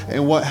closer.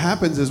 And what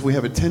happens is we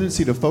have a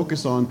tendency to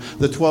focus on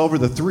the 12 or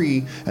the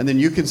 3, and then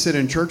you can sit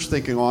in church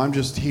thinking, oh, I'm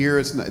just here.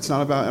 It's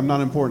not about, I'm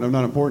not important.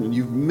 And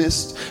you've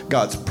missed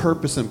God's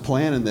purpose and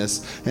plan in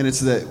this. And it's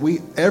that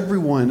every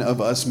one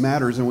of us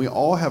matters, and we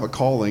all have a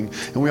calling,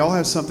 and we all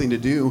have something to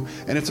do.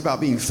 And it's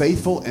about being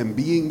faithful and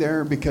being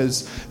there,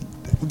 because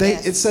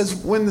it says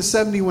when the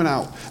 70 went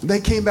out,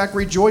 they came back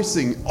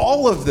rejoicing,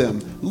 all of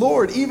them.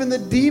 Lord, even the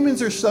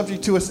demons are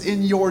subject to us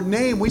in your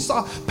name. We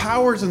saw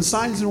powers and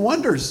signs and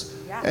wonders.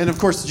 Yeah. And of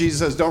course, Jesus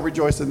says, don't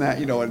rejoice in that,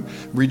 and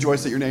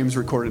rejoice that your name is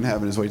recorded in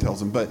heaven, is what he tells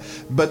them.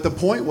 But the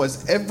point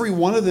was, every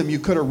one of them, you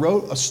could have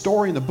wrote a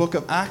story in the book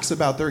of Acts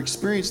about their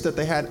experience that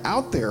they had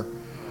out there.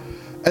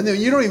 And then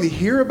you don't even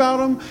hear about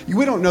them.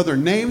 We don't know their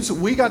names.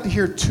 We got to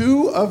hear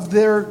 2 of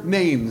their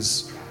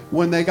names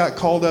when they got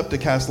called up to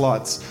cast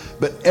lots.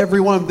 But every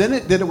one of them, then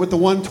it did it with the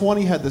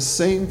 120, had the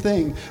same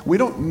thing. We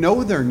don't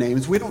know their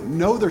names. We don't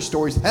know their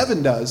stories.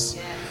 Heaven does.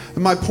 Yes.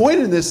 And my point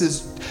in this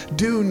is,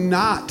 do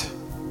not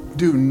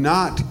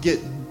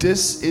get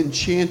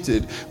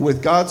disenchanted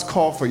with God's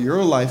call for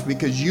your life,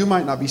 because you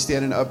might not be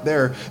standing up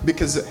there,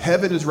 because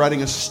heaven is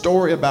writing a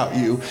story about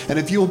you. And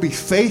if you will be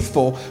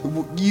faithful,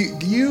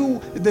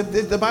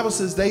 the Bible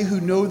says they who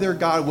know their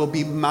God will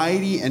be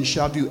mighty and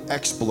shall do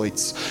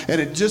exploits.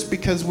 And it just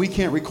because we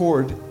can't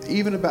record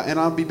even about, and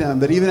I'll be done,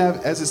 but even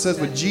as it says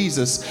with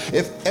Jesus,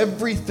 if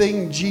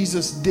everything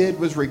Jesus did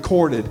was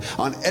recorded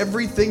on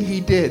everything he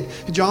did,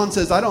 John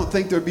says, I don't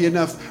think there'd be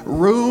enough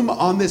room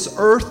on this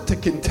earth to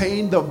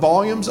contain the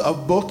volumes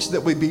of books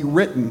that would be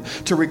written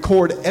to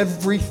record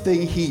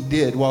everything he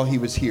did while he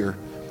was here.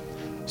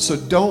 So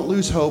don't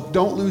lose hope,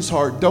 don't lose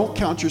heart, don't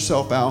count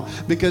yourself out,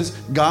 because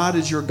God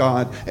is your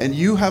God and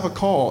you have a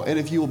call. And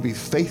if you will be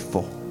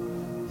faithful,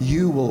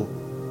 you will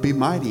be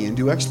mighty and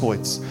do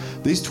exploits.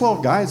 These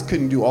 12 guys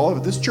couldn't do all of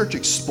it. This church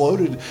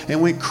exploded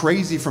and went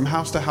crazy from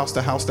house to house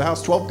to house to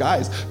house. 12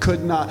 guys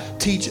could not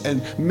teach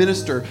and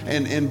minister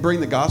and bring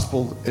the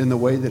gospel in the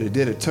way that it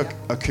did. It took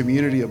a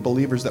community of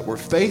believers that were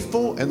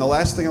faithful. And the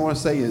last thing I want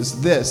to say is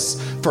this,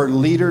 for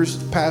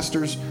leaders,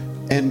 pastors,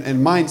 and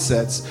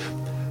mindsets: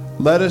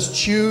 let us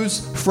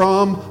choose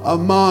from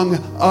among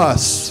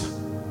us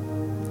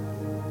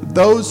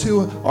those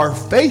who are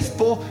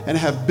faithful and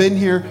have been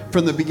here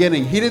from the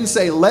beginning. He didn't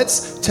say,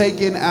 let's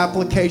take in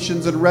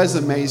applications and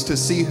resumes to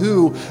see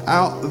who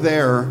out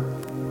there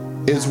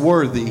is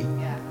worthy.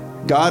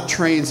 God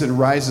trains and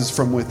rises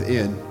from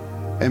within,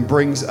 and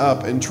brings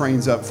up and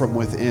trains up from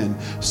within.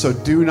 So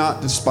do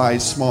not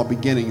despise small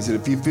beginnings. And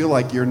if you feel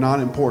like you're not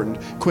important,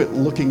 quit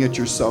looking at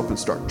yourself and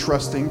start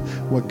trusting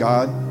what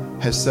God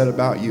has said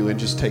about you, and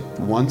just take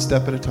one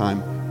step at a time,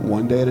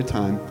 one day at a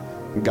time.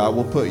 And God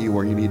will put you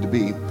where you need to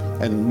be.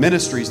 And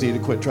ministries need to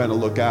quit trying to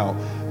look out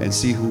and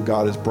see who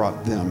God has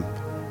brought them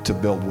to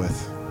build with.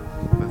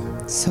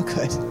 So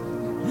good.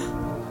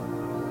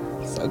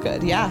 So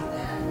good. Yeah.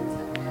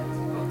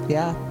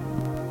 Yeah.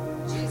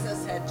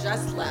 Jesus had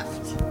just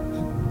left.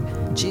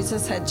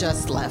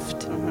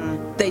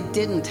 Mm-hmm. They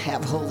didn't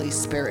have Holy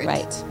Spirit.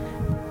 Right.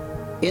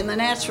 In the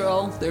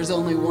natural, there's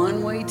only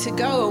one way to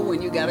go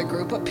when you got a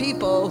group of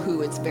people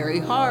who it's very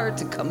hard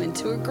to come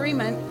into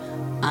agreement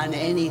on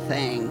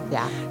anything.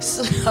 Yeah.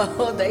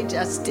 So they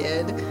just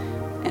did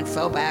and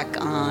fell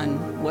back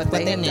on what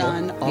they had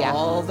done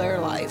all their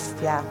life.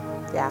 Yeah.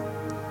 Yeah.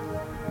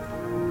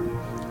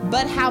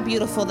 But how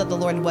beautiful that the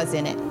Lord was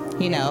in it.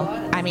 You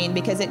know, I mean,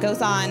 because it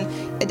goes on,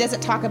 it doesn't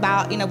talk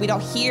about, we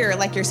don't hear,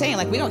 like you're saying,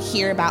 like we don't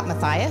hear about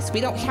Matthias.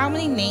 How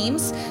many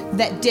names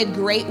that did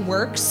great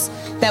works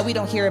that we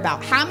don't hear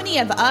about? How many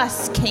of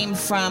us came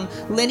from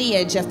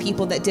lineage of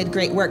people that did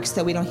great works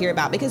that we don't hear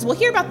about? Because we'll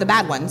hear about the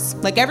bad ones.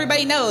 Like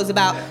everybody knows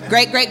about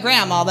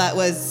great-great-grandma that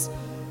was,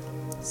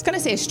 I was going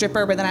to say a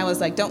stripper, but then I was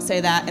like, don't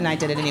say that, and I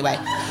did it anyway.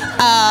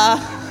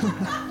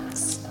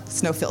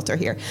 It's no filter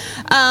here.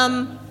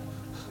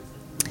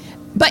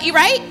 But you're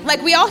right,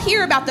 like we all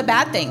hear about the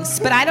bad things,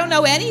 but I don't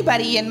know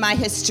anybody in my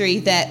history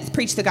that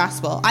preached the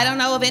gospel. I don't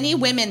know of any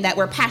women that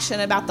were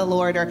passionate about the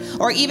Lord,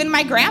 or even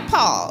my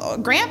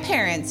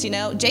grandparents.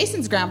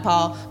 Jason's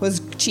grandpa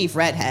was chief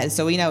redhead,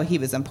 so we know he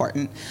was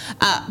important.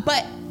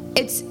 But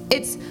it's.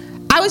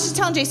 I was just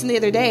telling Jason the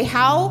other day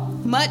how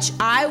much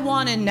I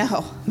want to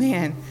know,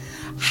 man.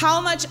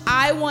 How much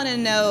I want to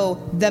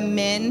know the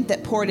men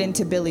that poured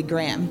into Billy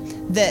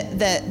Graham,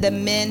 the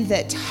men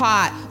that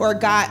taught or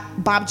got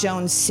Bob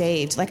Jones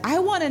saved. Like I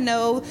want to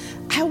know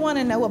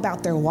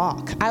about their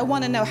walk. I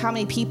want to know how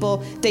many people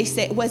they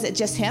say, was it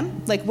just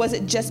him? Like, was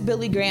it just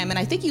Billy Graham? And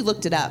I think you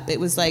looked it up. It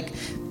was like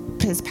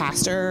his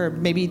pastor, or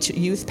maybe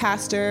youth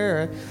pastor,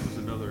 or. It was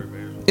another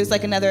evangelist. it was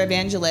like another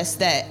evangelist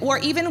that, or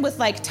even with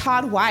like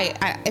Todd White,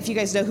 if you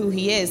guys know who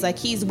he is, like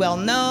he's well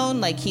known,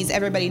 like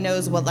everybody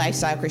knows what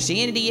lifestyle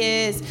Christianity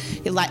is.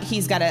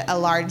 He's got a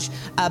large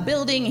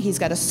building, he's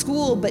got a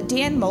school. But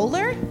Dan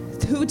Mohler,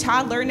 who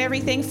Todd learned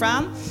everything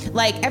from,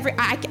 like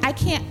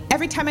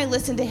every time I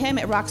listen to him,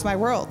 it rocks my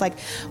world. Like,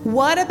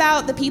 what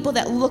about the people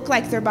that look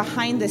like they're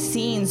behind the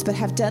scenes but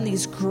have done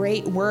these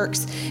great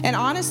works? And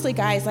honestly,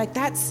 guys, like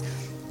that's.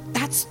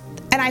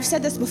 And I've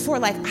said this before,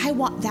 like, I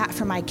want that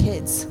for my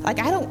kids. Like,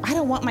 I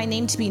don't want my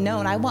name to be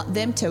known. I want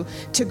them to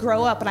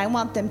grow up, and I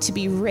want them to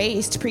be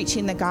raised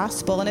preaching the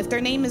gospel. And if their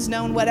name is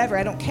known, whatever,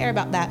 I don't care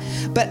about that.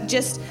 But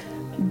just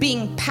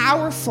being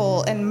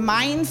powerful and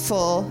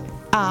mindful,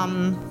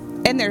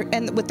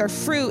 and with their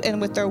fruit and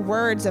with their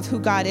words of who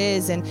God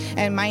is,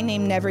 and my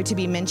name never to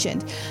be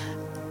mentioned.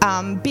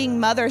 Being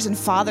mothers and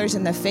fathers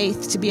in the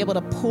faith, to be able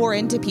to pour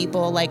into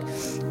people. Like,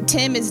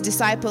 Tim is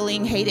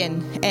discipling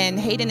Hayden, and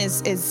Hayden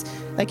is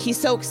like, he's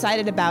so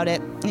excited about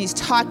it, and he's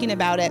talking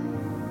about it.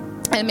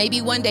 And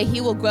maybe one day he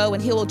will grow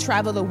and he will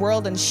travel the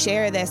world and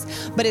share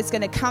this, but it's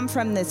going to come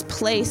from this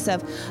place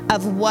of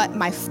what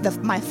my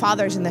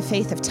fathers in the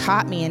faith have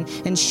taught me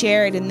and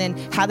shared, and then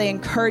how they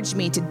encouraged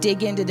me to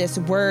dig into this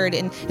word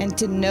and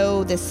to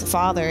know this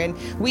Father. And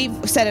we've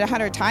said it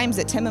 100 times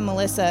that Tim and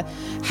Melissa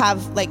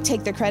have, like,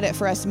 take the credit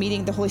for us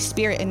meeting the Holy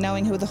Spirit and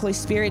knowing who the Holy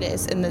Spirit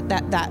is. And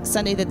that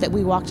Sunday that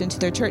we walked into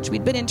their church,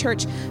 we'd been in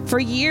church for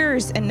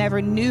years and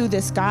never knew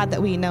this God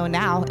that we know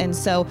now. And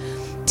so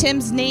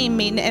Tim's name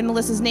and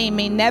Melissa's name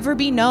may never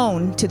be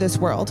known to this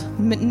world.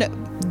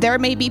 There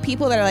may be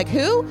people that are like,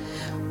 who?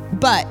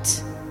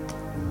 But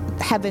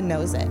heaven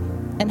knows it.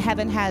 And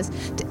heaven has,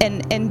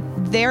 and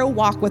their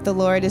walk with the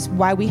Lord is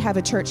why we have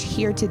a church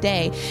here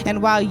today.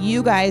 And while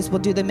you guys will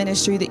do the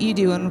ministry that you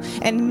do,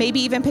 and maybe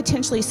even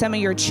potentially some of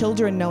your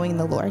children knowing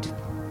the Lord.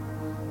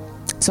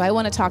 So I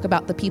want to talk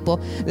about the people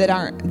that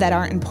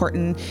aren't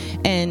important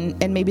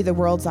and maybe the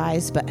world's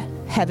eyes, but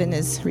heaven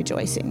is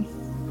rejoicing.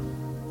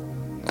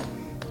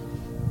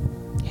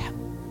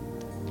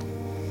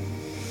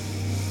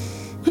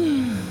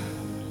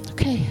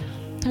 Okay.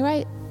 All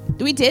right.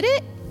 We did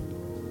it?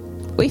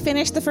 We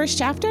finished the first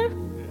chapter?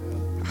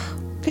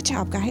 Good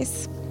job,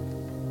 guys.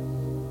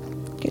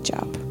 Good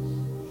job.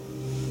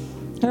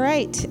 All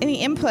right.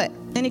 Any input?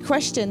 Any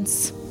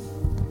questions?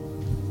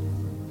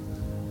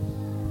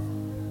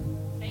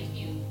 Thank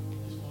you.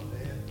 Just wanted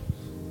to add,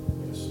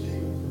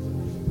 Stephen was an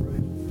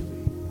inspiration for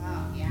me.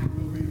 Oh, yeah.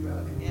 We'll read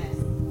about him. Yes.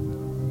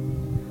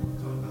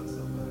 Talk about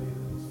somebody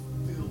that was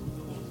filled with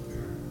the Holy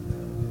Spirit.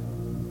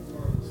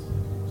 Regardless of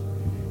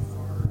being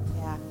hard.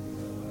 Yeah.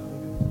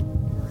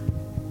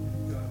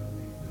 God to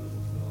be filled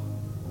with God.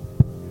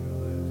 That too,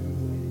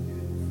 when he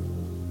did for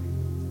those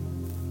people.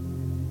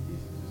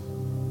 He's just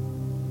sort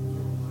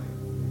of like.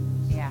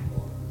 Yeah.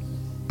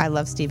 I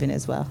love Stephen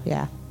as well.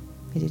 Yeah.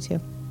 I do too.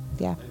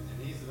 Yeah.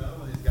 And he's another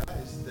one of these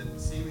guys that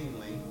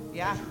seemingly,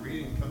 Yeah. as you're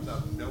reading, comes out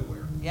of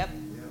nowhere. Yep.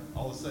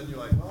 All of a sudden, you're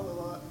like,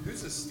 well,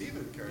 who's this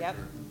Stephen character? Yep.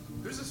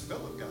 Who's this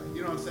Philip guy?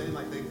 You know what I'm saying?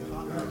 Like, they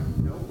pop out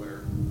of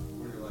nowhere,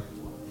 where you're like,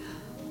 what?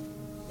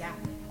 Yeah.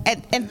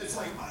 And It's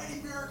like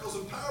mighty miracles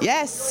and power.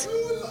 Yes.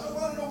 You're like, who is that? I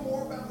want to know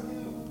more about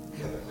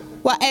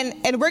him. well,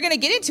 and we're going to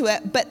get into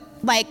it, but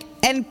like,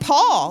 and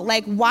Paul,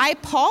 like, why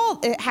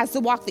Paul has the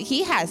walk that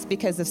he has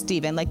because of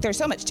Stephen. Like, there's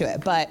so much to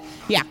it, but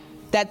yeah,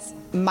 that's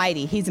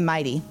mighty. He's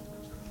mighty. It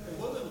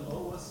wasn't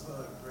Lois'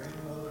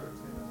 grandmother or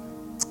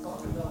Timothy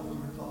talking about what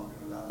we were talking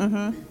about.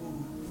 People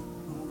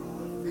who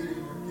are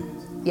feeding their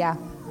kids, Yeah.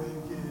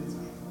 grandkids,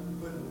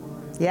 putting the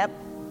word in. Yep.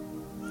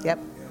 Yep.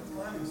 Yeah,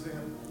 prime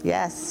example.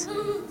 Yes.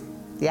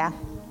 Yeah.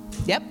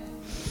 Yep.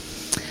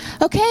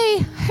 Okay,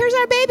 here's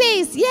our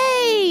babies.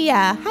 Yay!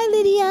 Hi,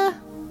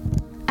 Lydia.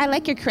 I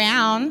like your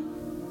crown.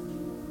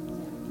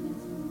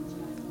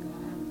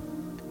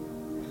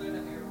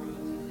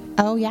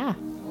 Oh, yeah.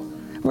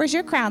 Where's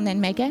your crown then,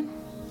 Megan?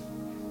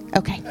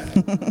 Okay.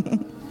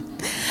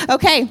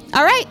 Okay,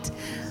 all right.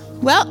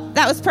 Well,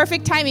 that was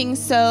perfect timing.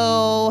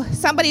 So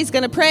somebody's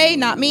going to pray,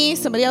 not me.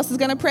 Somebody else is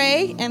going to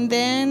pray, and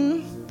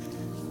then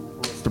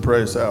To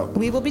pray us out.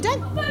 we will be done.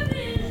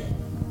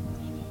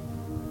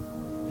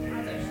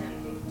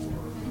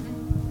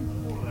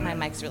 My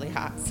mic's really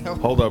hot, so.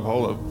 Hold up.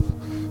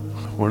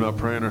 We're not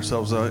praying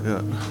ourselves out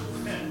yet.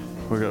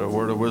 We got a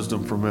word of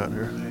wisdom from Matt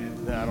here.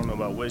 I don't know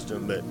about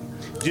wisdom, but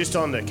just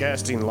on the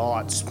casting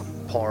lots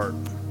part,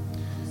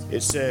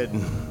 it said,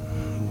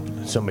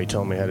 somebody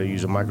told me how to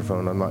use a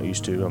microphone. I'm not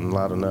used to. I'm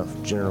loud enough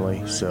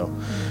generally. So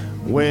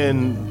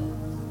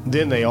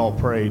then they all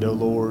prayed, "Oh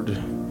Lord,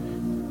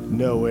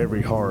 know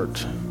every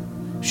heart.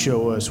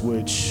 Show us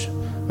which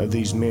of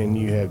these men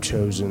you have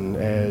chosen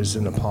as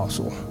an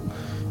apostle."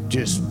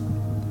 Just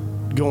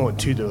going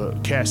to the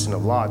casting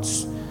of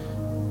lots,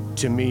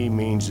 to me,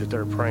 means that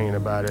they're praying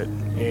about it,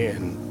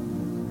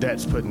 and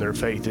that's putting their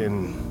faith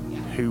in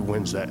who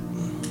wins that.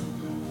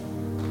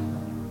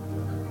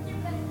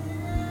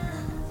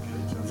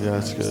 Yeah,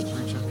 that's good.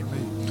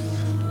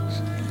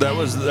 That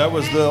was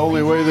the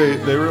only way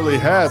they really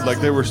had. Like,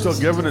 they were still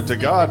giving it to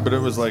God, but it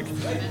was like,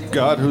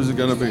 God, who's it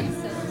going to be?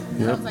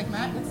 Yep. Like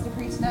Matt gets to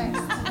preach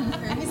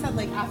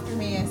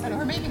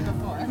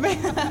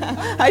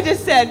I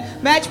just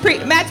said, Matt's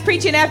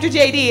preaching after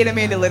JD, and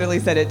Amanda literally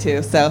said it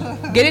too. So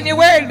get in your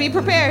word, be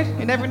prepared.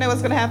 You never know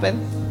what's going to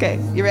happen. Okay,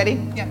 you ready?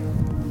 Yeah.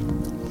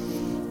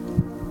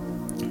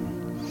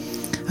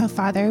 Oh,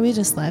 Father, we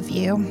just love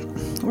you.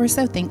 We're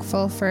so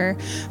thankful for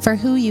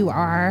who you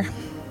are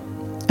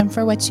and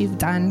for what you've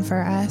done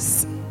for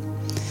us.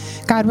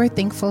 God, we're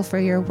thankful for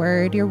your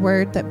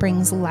word that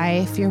brings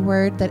life, your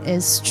word that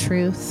is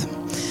truth,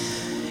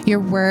 your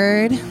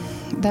word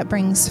that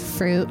brings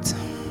fruit.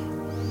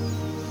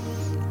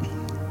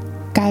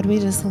 God, we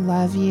just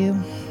love you.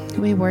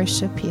 We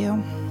worship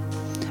you.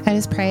 I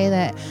just pray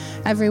that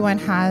everyone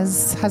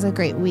has a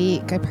great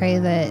week. I pray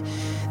that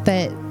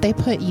they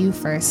put you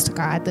first,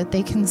 God, that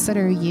they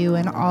consider you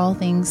in all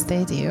things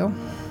they do.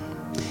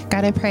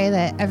 God, I pray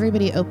that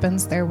everybody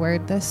opens their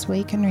word this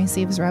week and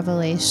receives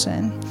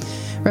revelation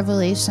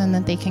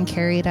that they can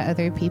carry to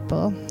other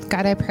people.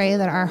 God, I pray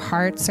that our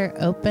hearts are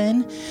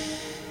open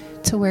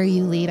to where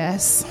you lead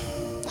us.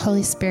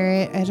 Holy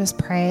Spirit, I just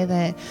pray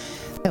that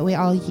we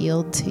all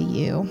yield to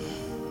you.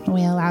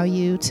 We allow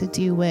you to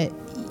do what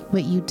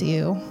you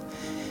do.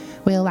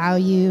 We allow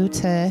you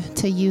to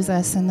use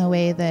us in the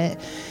way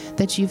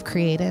that you've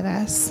created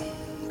us.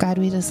 God,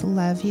 we just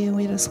love you.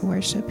 We just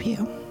worship you.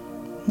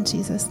 In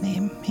Jesus'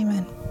 name,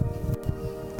 amen.